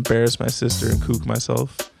can't embarrass my sister and kook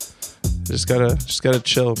myself. Just gotta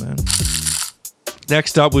chill, man.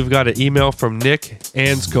 Next up, we've got an email from Nick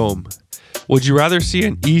Anscombe. Would you rather see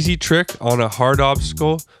an easy trick on a hard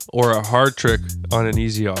obstacle or a hard trick on an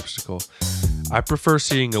easy obstacle? I prefer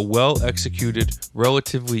seeing a well-executed,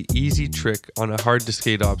 relatively easy trick on a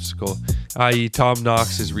hard-to-skate obstacle, i.e. Tom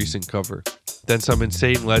Knox's recent cover, than some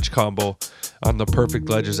insane ledge combo on the perfect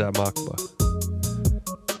ledges at Makba.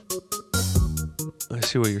 I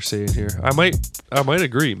see what you're saying here. I might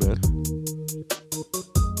agree, man.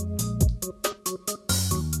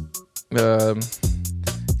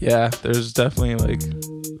 Yeah, there's definitely like,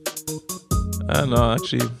 I don't know,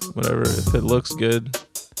 actually, whatever. If it looks good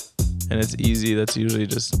and it's easy, that's usually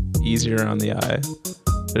just easier on the eye.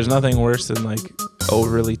 There's nothing worse than like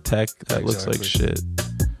overly tech that looks like shit.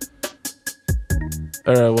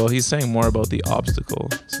 Alright, well, he's saying more about the obstacle,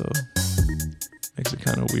 so makes it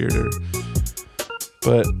kind of weirder.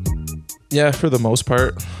 But yeah, for the most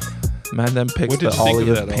part, Mandem picks the ollie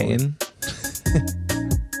of pain.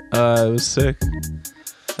 It was sick.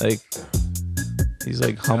 Like, he's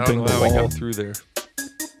like humping the wall. I got through there.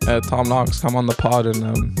 Tom Knox, come on the pod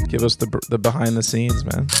and give us the behind the scenes,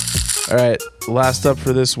 man. All right, last up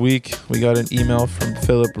for this week, we got an email from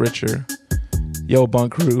Philip Richer. Yo,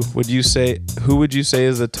 Bunt Crew, who would you say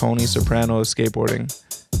is the Tony Soprano of skateboarding?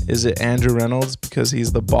 Is it Andrew Reynolds because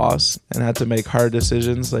he's the boss and had to make hard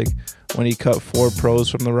decisions like when he cut 4 pros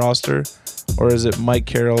from the roster? Or is it Mike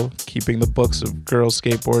Carroll keeping the books of girls'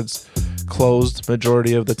 skateboards closed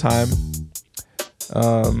majority of the time?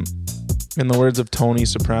 In the words of Tony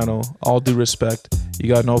Soprano, all due respect, you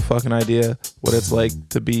got no fucking idea what it's like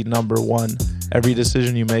to be number one. Every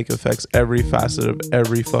decision you make affects every facet of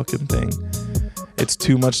every fucking thing. It's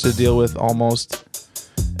too much to deal with almost,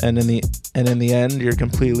 and in the end, you're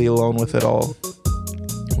completely alone with it all.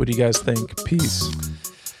 What do you guys think? Peace.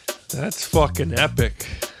 That's fucking epic.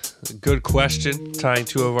 Good question. Tying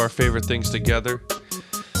two of our favorite things together.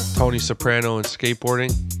 Tony Soprano and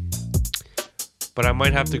skateboarding. But I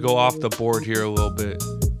might have to go off the board here a little bit.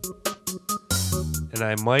 And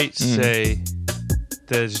I might say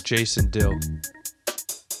that it's Jason Dill.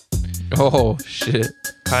 Oh, shit.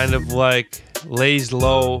 Kind of like lays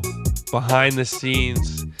low behind the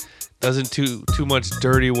scenes, doesn't too much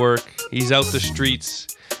dirty work. He's out the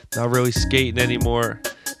streets, not really skating anymore,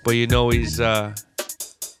 but you know he's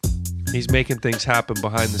making things happen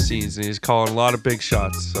behind the scenes, and he's calling a lot of big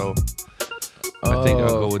shots. So I think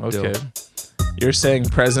I'll go with Dill. You're saying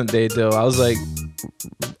present day Dill. I was like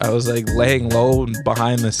laying low and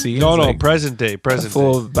behind the scenes. No, like, present day.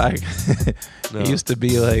 Full back. No. He used to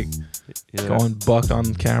be like going buck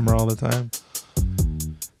on camera all the time.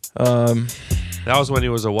 That was when he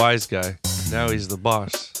was a wise guy. Now he's the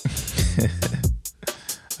boss.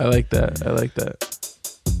 I like that.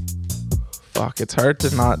 Fuck, it's hard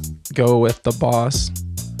to not go with the boss.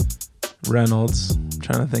 Reynolds. I'm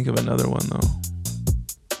trying to think of another one though.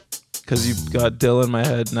 Because you've got Dill in my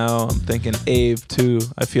head now. I'm thinking Ave too.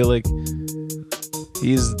 I feel like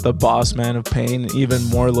he's the boss man of Pain, even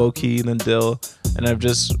more low key than Dill. And I've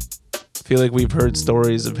just feel like we've heard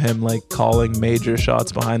stories of him like calling major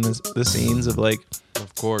shots behind the scenes of like,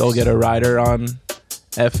 of course, they'll get a rider on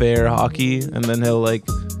FA or hockey, and then he'll like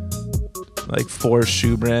force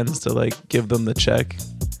shoe brands to like give them the check.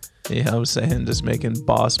 You know what I'm saying? Just making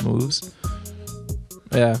boss moves.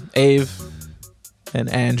 Yeah, Ave and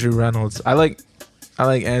Andrew Reynolds. I like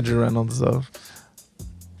Andrew Reynolds though.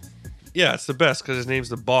 Yeah, it's the best because his name's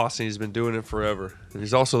the boss, and he's been doing it forever. And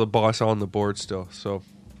he's also the boss on the board still, so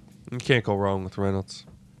you can't go wrong with Reynolds.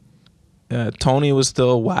 Yeah, Tony was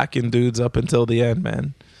still whacking dudes up until the end,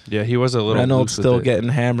 man. Yeah, he was a little Reynolds loose with still it. getting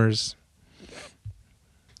hammers.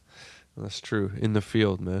 That's true. In the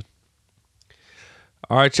field, man.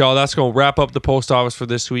 All right, y'all. That's going to wrap up the post office for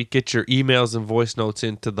this week. Get your emails and voice notes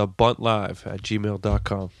into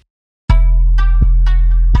thebuntlive@gmail.com.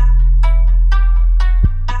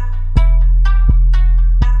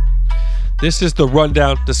 This is the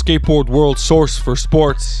rundown, the skateboard world source for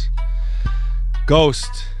sports. Ghost,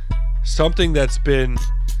 something that's been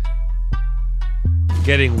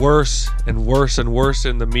getting worse and worse and worse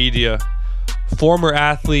in the media. Former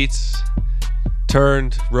athletes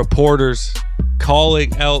turned reporters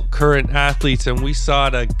calling out current athletes, and we saw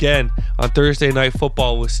it again on Thursday Night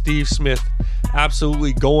Football with Steve Smith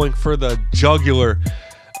absolutely going for the jugular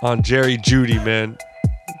on Jerry Jeudy, man.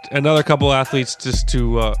 Another couple athletes just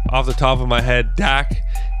to off the top of my head, Dak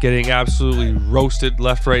getting absolutely roasted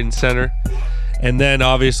left, right, and center. And then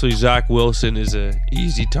obviously Zach Wilson is an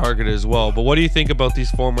easy target as well. But what do you think about these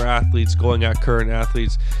former athletes going at current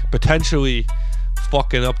athletes, potentially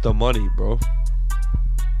fucking up the money, bro?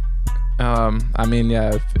 I mean,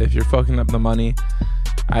 yeah, if you're fucking up the money,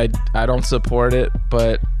 I don't support it,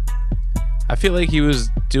 but I feel like he was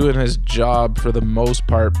doing his job for the most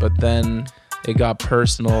part, but then it got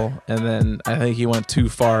personal, and then I think he went too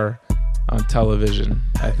far on television.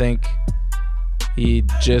 I think he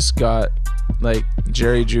just got, like,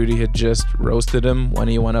 Jerry Jeudy had just roasted him when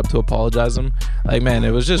he went up to apologize him. Like, man,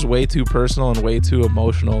 it was just way too personal and way too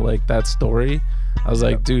emotional, like, that story. I was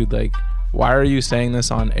like, dude, like, why are you saying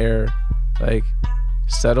this on air? Like,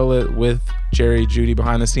 settle it with Jerry Jeudy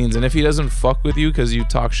behind the scenes. And if he doesn't fuck with you because you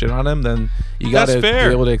talk shit on him, then you got to be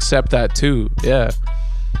able to accept that too. Yeah.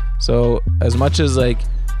 So as much as, like,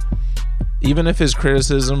 even if his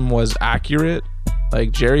criticism was accurate,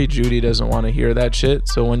 like, Jerry Jeudy doesn't want to hear that shit.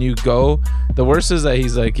 So when you go, the worst is that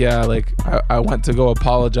he's like, yeah, like, I went to go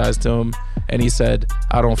apologize to him, and he said,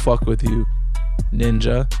 I don't fuck with you,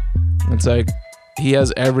 ninja. It's like, he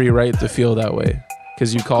has every right to feel that way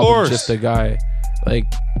because you called him just a guy. Like,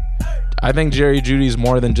 I think Jerry Judy's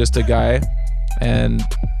more than just a guy, and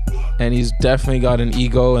he's definitely got an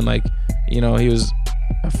ego, and, like, you know, he was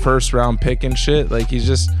a first round pick and shit. Like, he's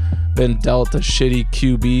just been dealt a shitty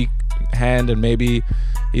QB hand, and maybe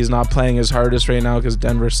he's not playing his hardest right now because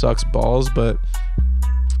Denver sucks balls. But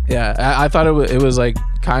yeah, I thought it was like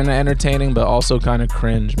kind of entertaining, but also kind of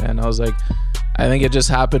cringe, man. I was like, I think it just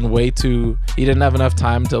happened way too. He didn't have enough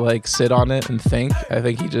time to, like, sit on it and think. I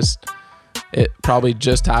think it probably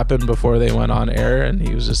just happened before they went on air, and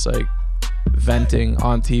he was just like venting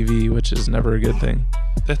on TV, which is never a good thing.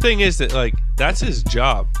 The thing is that, like, that's his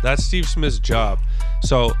job. That's Steve Smith's job.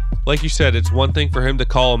 So, like you said, it's one thing for him to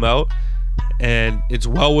call him out, and it's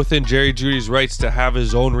well within Jerry Judy's rights to have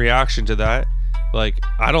his own reaction to that. Like,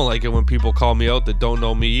 I don't like it when people call me out that don't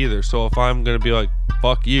know me either. So if I'm going to be like,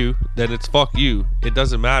 fuck you, then it's fuck you. It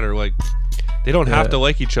doesn't matter. Like, they don't have to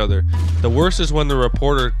like each other. The worst is when the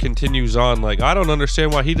reporter continues on, like, I don't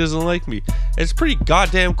understand why he doesn't like me. It's pretty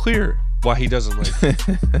goddamn clear why he doesn't like me.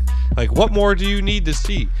 Like, what more do you need to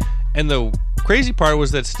see? And the crazy part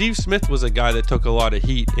was that Steve Smith was a guy that took a lot of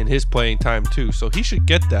heat in his playing time too. So he should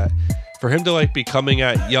get that. For him to, like, be coming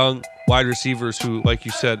at young wide receivers who, like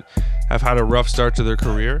you said, have had a rough start to their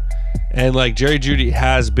career. And like Jerry Jeudy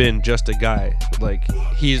has been just a guy. Like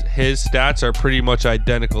his stats are pretty much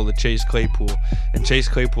identical to Chase Claypool, and Chase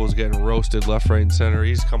Claypool is getting roasted left, right, and center.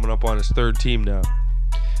 He's coming up on his 3rd team now.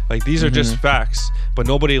 Like these are just facts, but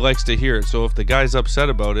nobody likes to hear it. So if the guy's upset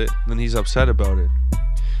about it, then he's upset about it.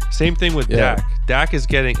 Same thing with Dak. Dak is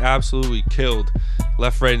getting absolutely killed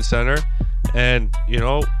left, right, and center. And you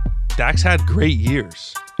know, Dak's had great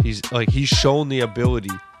years. He's shown the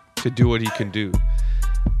ability to do what he can do.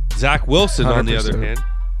 Zach Wilson, 100%. On the other hand,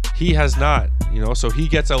 he has not, you know, so he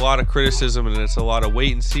gets a lot of criticism, and it's a lot of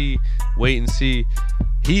wait and see.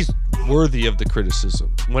 He's worthy of the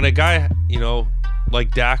criticism. When a guy, you know,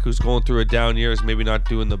 like Dak, who's going through a down year, is maybe not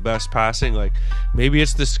doing the best passing, like maybe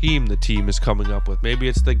it's the scheme the team is coming up with, maybe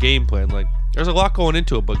it's the game plan. Like there's a lot going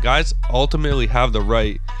into it, but guys ultimately have the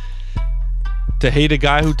right to hate a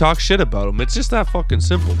guy who talks shit about them. It's just that fucking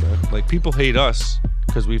simple, man. Like people hate us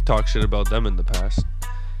because we've talked shit about them in the past.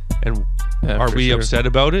 And are we upset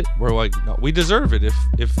about it? We're like, no, we deserve it.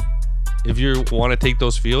 If you want to take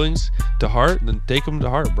those feelings to heart, then take them to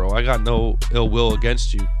heart, bro. I got no ill will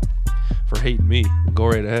against you for hating me. Go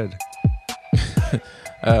right ahead.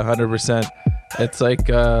 100%. It's like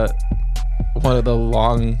one of the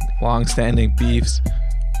long-standing beefs,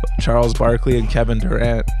 Charles Barkley and Kevin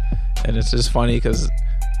Durant, and it's just funny because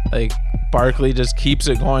like Barkley just keeps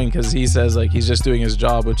it going because he says like he's just doing his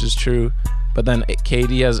job, which is true. But then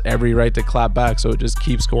KD has every right to clap back, so it just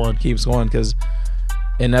keeps going because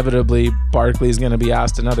inevitably Barkley's going to be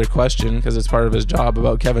asked another question because it's part of his job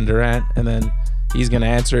about Kevin Durant, and then he's going to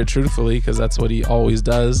answer it truthfully because that's what he always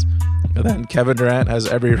does. And then Kevin Durant has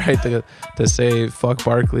every right to say fuck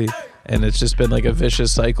Barkley, and it's just been like a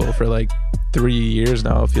vicious cycle for like 3 years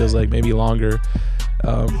now. It feels like maybe longer.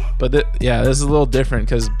 But this is a little different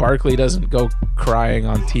because Barkley doesn't go crying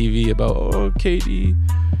on TV about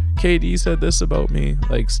KD said this about me.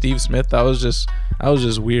 Like Steve Smith, that was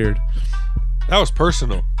just weird. That was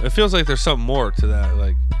personal. It feels like there's something more to that.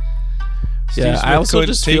 Like Steve Smith I also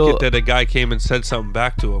couldn't just take feel it that a guy came and said something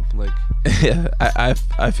back to him. Like yeah,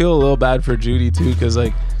 I feel a little bad for Jeudy too because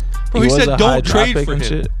like bro, he said don't trade for him.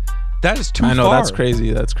 Shit. That is too far. I know that's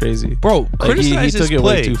crazy. Bro, like criticize he his took it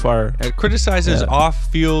play. way too far. And criticize his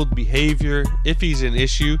off-field behavior if he's an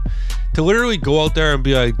issue. To literally go out there and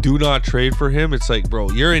be like, do not trade for him. It's like, bro,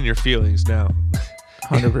 you're in your feelings now.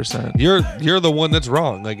 100%. You're the one that's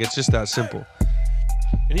wrong. Like it's just that simple.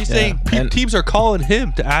 And he's saying teams are calling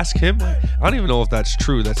him to ask him. Like, I don't even know if that's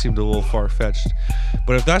true. That seemed a little far-fetched.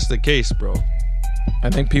 But if that's the case, bro. I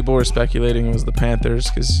think people were speculating it was the Panthers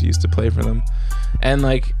because he used to play for them. And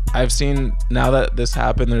like I've seen now that this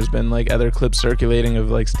happened, there's been like other clips circulating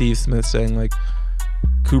of like Steve Smith saying like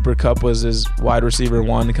Cooper Kupp was his wide receiver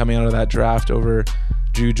 1 coming out of that draft over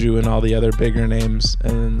Juju and all the other bigger names.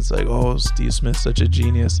 And it's like, oh, Steve Smith's such a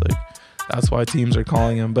genius. Like that's why teams are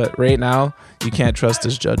calling him. But right now you can't trust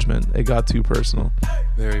his judgment. It got too personal.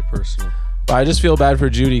 Very personal. But I just feel bad for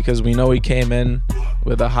Jeudy because we know he came in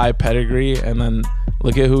with a high pedigree, and then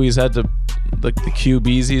look at who he's had to, like the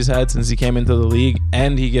QBs he's had since he came into the league,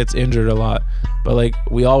 and he gets injured a lot. But like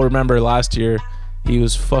we all remember last year, he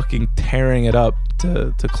was fucking tearing it up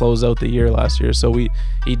to close out the year last year. So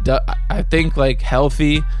I think like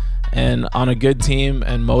healthy and on a good team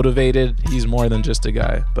and motivated, he's more than just a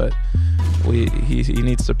guy. But he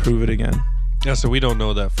needs to prove it again. Yeah, so we don't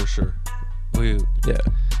know that for sure.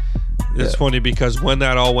 It's funny because when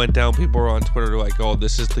that all went down, people were on Twitter like, oh,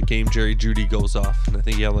 this is the game Jerry Jeudy goes off. And I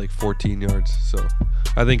think he had like 14 yards. So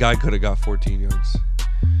I think I could have got 14 yards.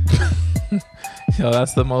 Yo,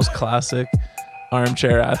 that's the most classic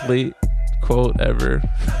armchair athlete quote ever.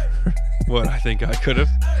 What, I think I could have?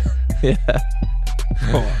 Yeah.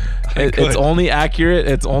 Oh, it's only accurate.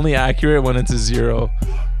 It's only accurate when it's a 0.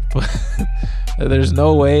 But there's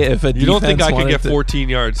no way if a you don't think I could get 14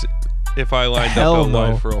 yards if I lined up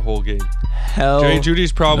outline for a whole game. Jerry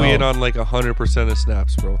Judy's probably in on like 100% of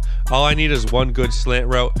snaps, bro. All I need is one good slant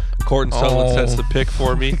route. Corton Sutherland sets the pick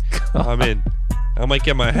for me. I'm in. I might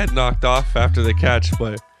get my head knocked off after the catch,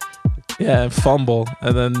 but yeah, fumble,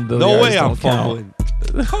 and then the no way I'm fumbling.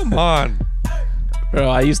 Come on, bro.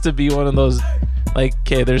 I used to be one of those. Like,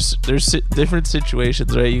 okay, there's different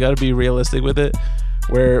situations, right? You got to be realistic with it.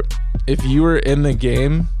 Where if you were in the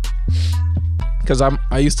game. Because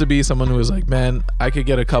I used to be someone who was like, man, I could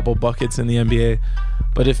get a couple buckets in the NBA.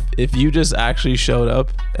 But if you just actually showed up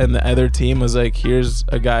and the other team was like, here's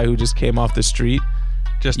a guy who just came off the street,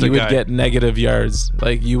 you would get negative yards.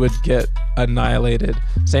 Like you would get annihilated.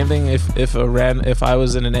 Same thing if I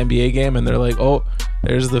was in an NBA game and they're like, oh,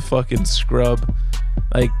 there's the fucking scrub.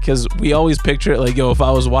 Like, because we always picture it like, yo, if I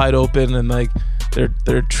was wide open and like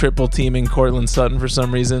they're triple teaming Cortland Sutton for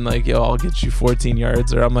some reason. Like, yo, I'll get you 14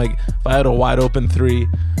 yards. Or I'm like, if I had a wide open 3,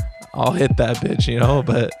 I'll hit that bitch, you know.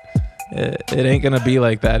 But it ain't gonna be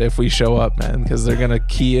like that if we show up, man, because they're gonna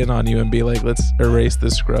key in on you and be like, let's erase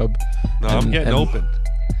this scrub. No, I'm getting open.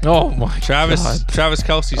 Oh my Travis God.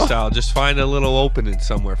 Kelce style. Just find a little opening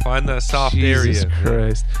somewhere. Find that soft Jesus area.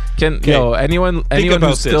 Christ. Okay. Anyone about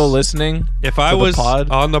who's still listening, if I was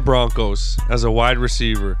on the Broncos as a wide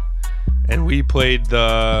receiver and we played who's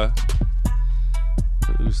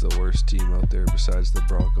the worst team out there besides the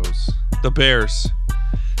Broncos? The Bears.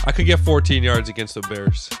 I could get 14 yards against the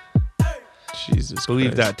Bears. Jesus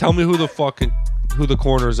Believe Christ. that. Tell me who the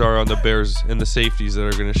corners are on the Bears and the safeties that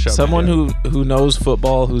are going to shut Someone me down. who knows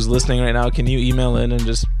football, who's listening right now, can you email in and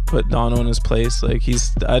just put Dono in his place? Like,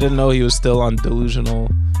 I didn't know he was still on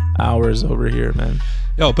delusional hours over here, man.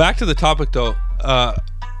 Yo, back to the topic though.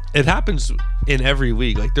 It happens in every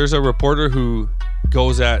league. Like, there's a reporter who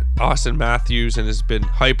goes at Austin Matthews and has been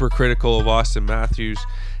hypercritical of Austin Matthews,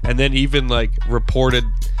 and then even like reported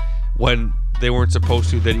when they weren't supposed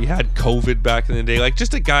to that he had COVID back in the day. Like,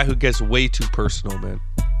 just a guy who gets way too personal, man.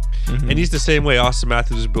 Mm-hmm. And he's the same way. Austin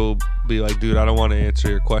Matthews will be like, dude, I don't want to answer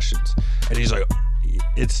your questions. And he's like,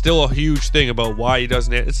 it's still a huge thing about why he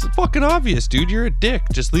doesn't it's fucking obvious, dude. You're a dick.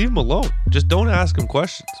 Just leave him alone. Just don't ask him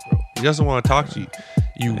questions, bro. He doesn't want to talk to you.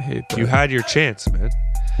 You had your chance, man.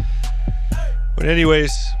 But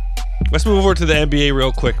anyways, let's move over to the NBA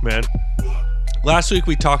real quick, man. Last week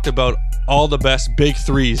we talked about all the best big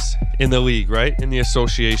threes in the league, right? In the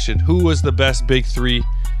association. Who was the best big three?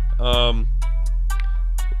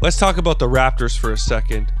 Let's talk about the Raptors for a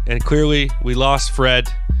second. And clearly, we lost Fred.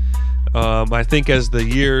 I think as the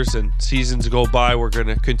years and seasons go by, we're going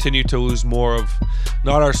to continue to lose more of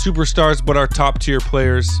not our superstars, but our top tier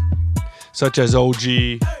players, such as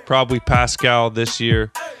OG, probably Pascal this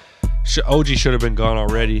year. OG should have been gone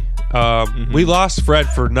already. We lost Fred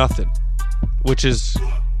for nothing, which is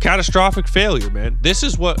catastrophic failure, man. This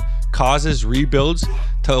is what causes rebuilds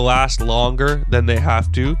to last longer than they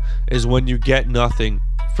have to, is when you get nothing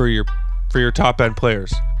for your top end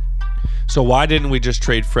players. So why didn't we just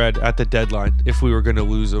trade Fred at the deadline if we were going to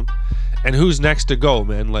lose him? And who's next to go,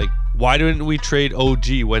 man? Like, why didn't we trade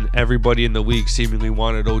OG when everybody in the league seemingly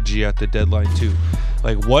wanted OG at the deadline too?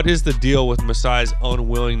 Like, what is the deal with Masai's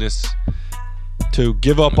unwillingness to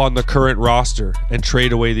give up on the current roster and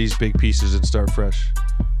trade away these big pieces and start fresh?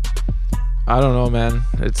 I don't know, man.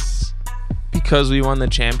 It's because we won the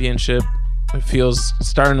championship. It feels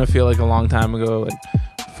starting to feel like a long time ago, like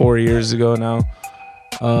 4 years ago now.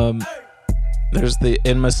 There's the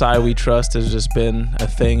In Masai We Trust has just been a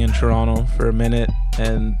thing in Toronto for a minute,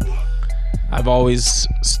 and I've always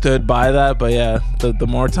stood by that. But yeah, the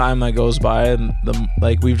more time that goes by, and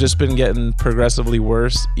we've just been getting progressively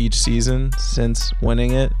worse each season since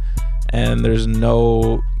winning it, and there's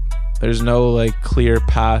no like clear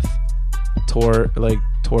path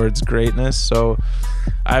towards greatness. So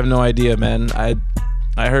I have no idea, man.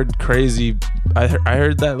 I heard crazy. I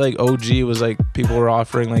heard that like OG was like people were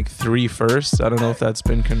offering like 3 firsts. I don't know if that's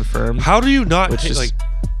been confirmed. How do you not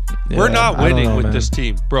we're not winning with this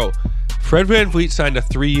team, bro. Fred VanVleet signed a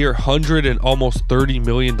 3-year, $100 and almost $30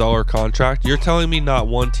 million contract. You're telling me not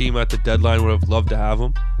one team at the deadline would have loved to have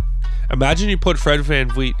him? Imagine you put Fred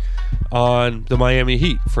VanVleet on the Miami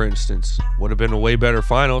Heat, for instance. Would have been a way better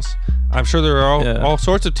finals. I'm sure there are all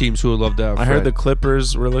sorts of teams who would love to have Fred. I heard the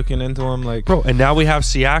Clippers were looking into him. Like, bro, and now we have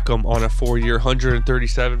Siakam on a 4-year,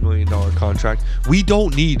 $137 million contract. We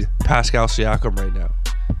don't need Pascal Siakam right now.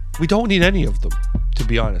 We don't need any of them, to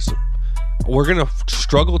be honest. We're going to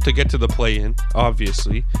struggle to get to the play-in,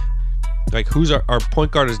 obviously. Like, who's our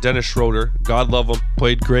point guard is Dennis Schroeder. God love him.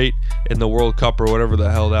 Played great in the World Cup or whatever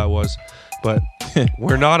the hell that was. But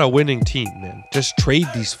we're not a winning team, man. Just trade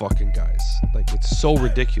these fucking guys. Like, it's so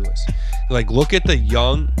ridiculous. Like, look at the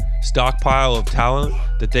young stockpile of talent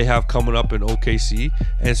that they have coming up in OKC,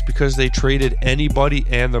 and it's because they traded anybody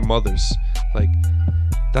and their mothers. Like,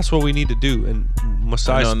 that's what we need to do. And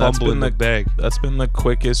Masai's fumbling the bag. That's been the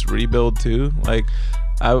quickest rebuild too. Like,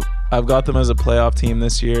 I've got them as a playoff team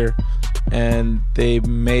this year, and they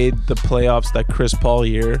made the playoffs that Chris Paul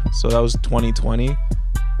year. So that was 2020.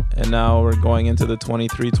 And now we're going into the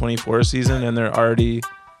 23-24 season, and they're already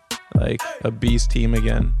like a beast team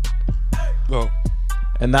again. Oh.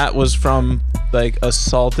 And that was from like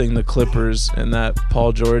assaulting the Clippers in that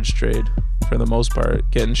Paul George trade for the most part,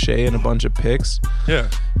 getting Shea and a bunch of picks. Yeah.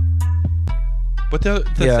 But the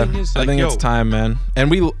thing is, like, I think it's time, man.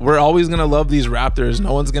 And we're always gonna love these Raptors.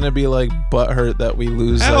 No one's gonna be like butthurt that we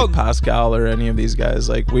lose like Pascal or any of these guys.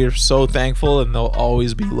 Like, we're so thankful, and they'll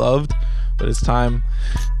always be loved. But it's time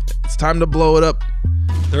It's time to blow it up.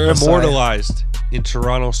 They're I'm sorry. immortalized in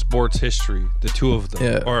Toronto sports history, the two of them.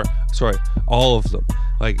 Yeah. Or, sorry, all of them.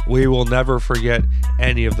 Like, we will never forget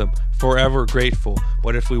any of them. Forever grateful.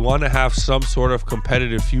 But if we want to have some sort of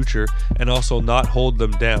competitive future and also not hold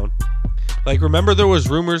them down. Like, remember there was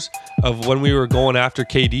rumors of when we were going after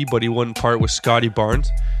KD, but he wouldn't part with Scotty Barnes?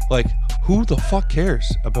 Like, who the fuck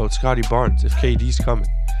cares about Scotty Barnes if KD's coming?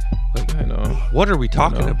 Like, I know. What are we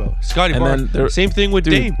talking about? Scotty And Barnes. then Same thing with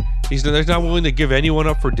dude. Dame. They're not willing to give anyone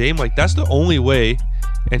up for Dame. Like, that's the only way.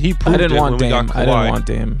 And he proved I didn't it want when we got Dame. Kawhi. I didn't want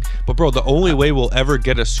Dame. But bro, the only way we'll ever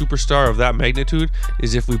get a superstar of that magnitude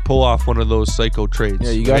is if we pull off one of those psycho trades.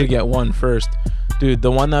 Yeah, you got to get one first. Dude,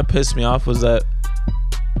 the one that pissed me off was that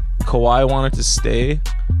Kawhi wanted to stay,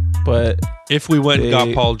 but if we went and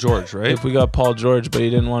got Paul George, right? if we got Paul George, but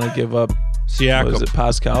he didn't want to give up, Siakam. was it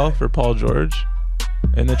Pascal for Paul George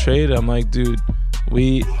in the trade? I'm like, dude,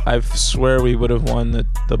 I swear we would have won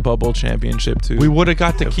the bubble championship too. We would have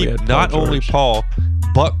got to if we keep had Paul not only George. Paul,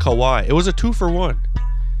 but Kawhi. It was a 2-for-1.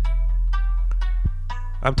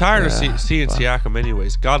 I'm tired of seeing Siakam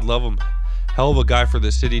anyways. God love him. Hell of a guy for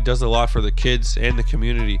the city. Does a lot for the kids and the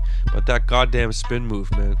community. But that goddamn spin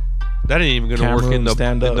move, man. That ain't even going to work in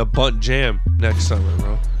the Bunt Jam next summer,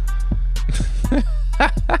 bro.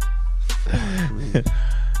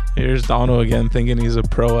 Here's Dono again thinking he's a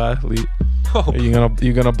pro athlete. Oh. Are you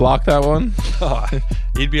gonna block that one? Oh,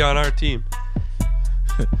 he'd be on our team.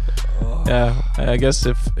 Yeah, I guess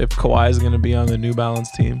if Kawhi is gonna be on the New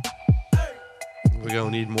Balance team, We're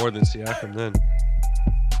going to need more than Siakam then.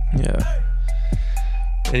 yeah.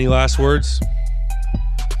 Any last words?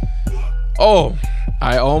 Oh,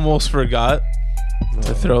 I almost forgot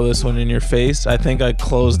to throw this one in your face. I think I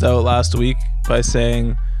closed out last week by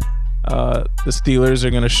saying the Steelers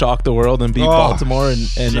are going to shock the world and beat Baltimore,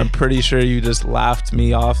 and I'm pretty sure you just laughed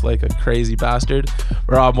me off like a crazy bastard.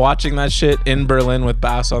 Where I'm watching that shit in Berlin with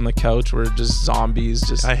Bass on the couch. We're just zombies,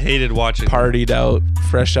 just I hated watching. partied out,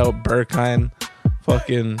 fresh out Berkheim,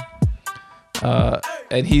 fucking.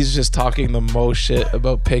 And he's just talking the most shit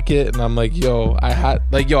about Pickett, and I'm like,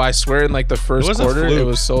 I swear in like the first quarter it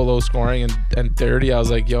was so low scoring and dirty. I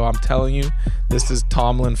was like, I'm telling you, this is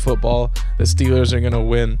Tomlin football. The Steelers are gonna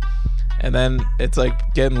win. And then it's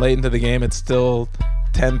like getting late into the game, it's still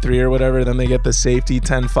 10-3 or whatever. Then they get the safety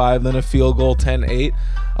 10-5, then a field goal 10-8.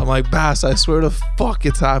 I'm like, Bass, I swear to fuck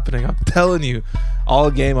it's happening. I'm telling you.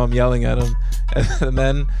 All game I'm yelling at him. And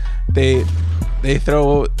then they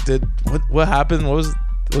throw what happened? Was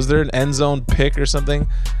there an end zone pick or something?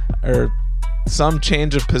 Or some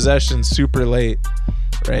change of possession super late,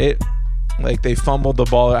 right? Like they fumbled the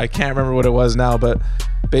ball. I can't remember what it was now, but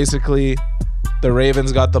basically the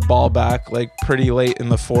Ravens got the ball back like pretty late in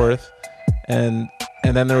the fourth, and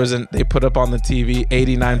then they put up on the TV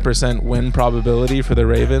 89% win probability for the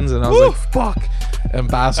Ravens, and I was like, fuck. And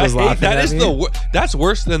Bass was laughing at me. That's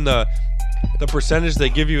worse than the percentage they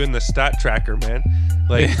give you in the stat tracker, man.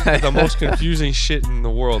 Like the most confusing shit in the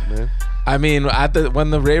world, man. I mean, when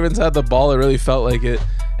the Ravens had the ball, it really felt like it.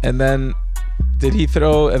 And then he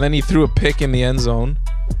threw a pick in the end zone,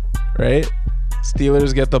 right?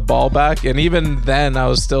 Steelers get the ball back, and even then I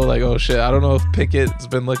was still like, oh shit, I don't know if Pickett's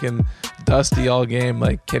been looking dusty all game.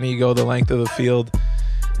 Like, can he go the length of the field?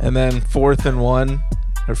 And then 4th and 1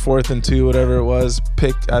 or 4th and 2, whatever it was,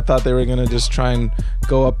 I thought they were gonna just try and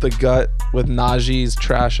go up the gut with Najee's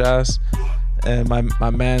trash ass, and my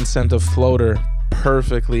man sent a floater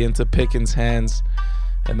perfectly into Pickens' hands,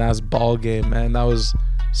 and that's ball game, man. That was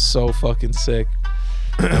so fucking sick.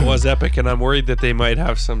 It was epic, and I'm worried that they might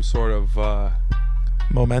have some sort of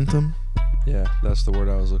momentum. Yeah, that's the word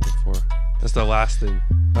I was looking for. That's the last thing.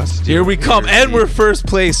 Here we come, and we're first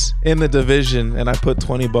place in the division, and I put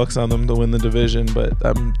 $20 on them to win the division, but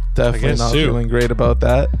I'm definitely not feeling great about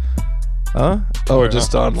that. Huh? Oh,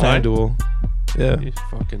 just on FanDuel. Yeah. You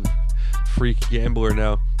fucking freak gambler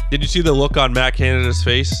now. Did you see the look on Matt Canada's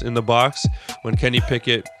face in the box when Kenny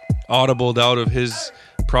Pickett audibled out of his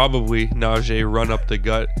probably Najee run up the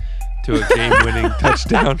gut to a game-winning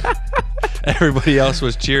touchdown? Everybody else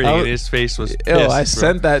was cheering, and his face was pissed. I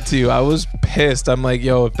sent that to you. I was pissed. I'm like,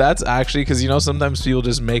 if that's actually, because sometimes people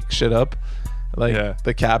just make shit up, like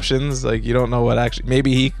the captions, like you don't know what actually.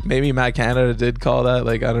 Maybe Matt Canada did call that.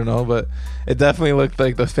 Like I don't know, but it definitely looked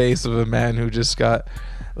like the face of a man who just got,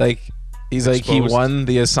 like, he's exposed. Like he won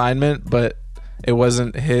the assignment, but it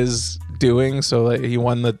wasn't his doing. So like he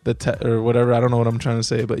won the or whatever. I don't know what I'm trying to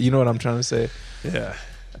say, but you know what I'm trying to say. Yeah.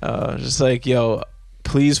 Just like,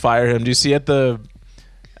 please fire him. Do you see at the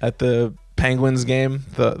Penguins game,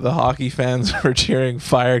 the hockey fans were cheering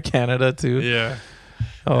 "Fire Canada" too? Yeah.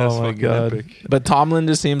 Oh my God. Epic. But Tomlin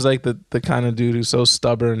just seems like the kind of dude who's so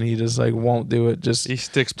stubborn. He just like won't do it. He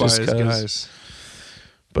sticks by just his guys.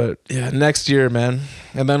 But yeah, next year, man.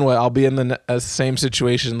 And then what? I'll be in the same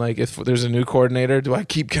situation. Like if there's a new coordinator, do I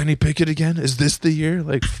keep Kenny Pickett again? Is this the year?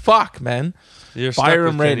 Like fuck, man. You're Fire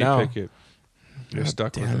stuck him with right Kenny now. Pickett. You're God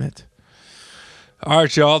stuck with damn him. it. All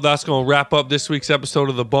right, y'all. That's going to wrap up this week's episode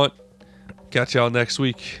of The Bunt. Catch y'all next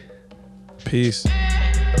week. Peace.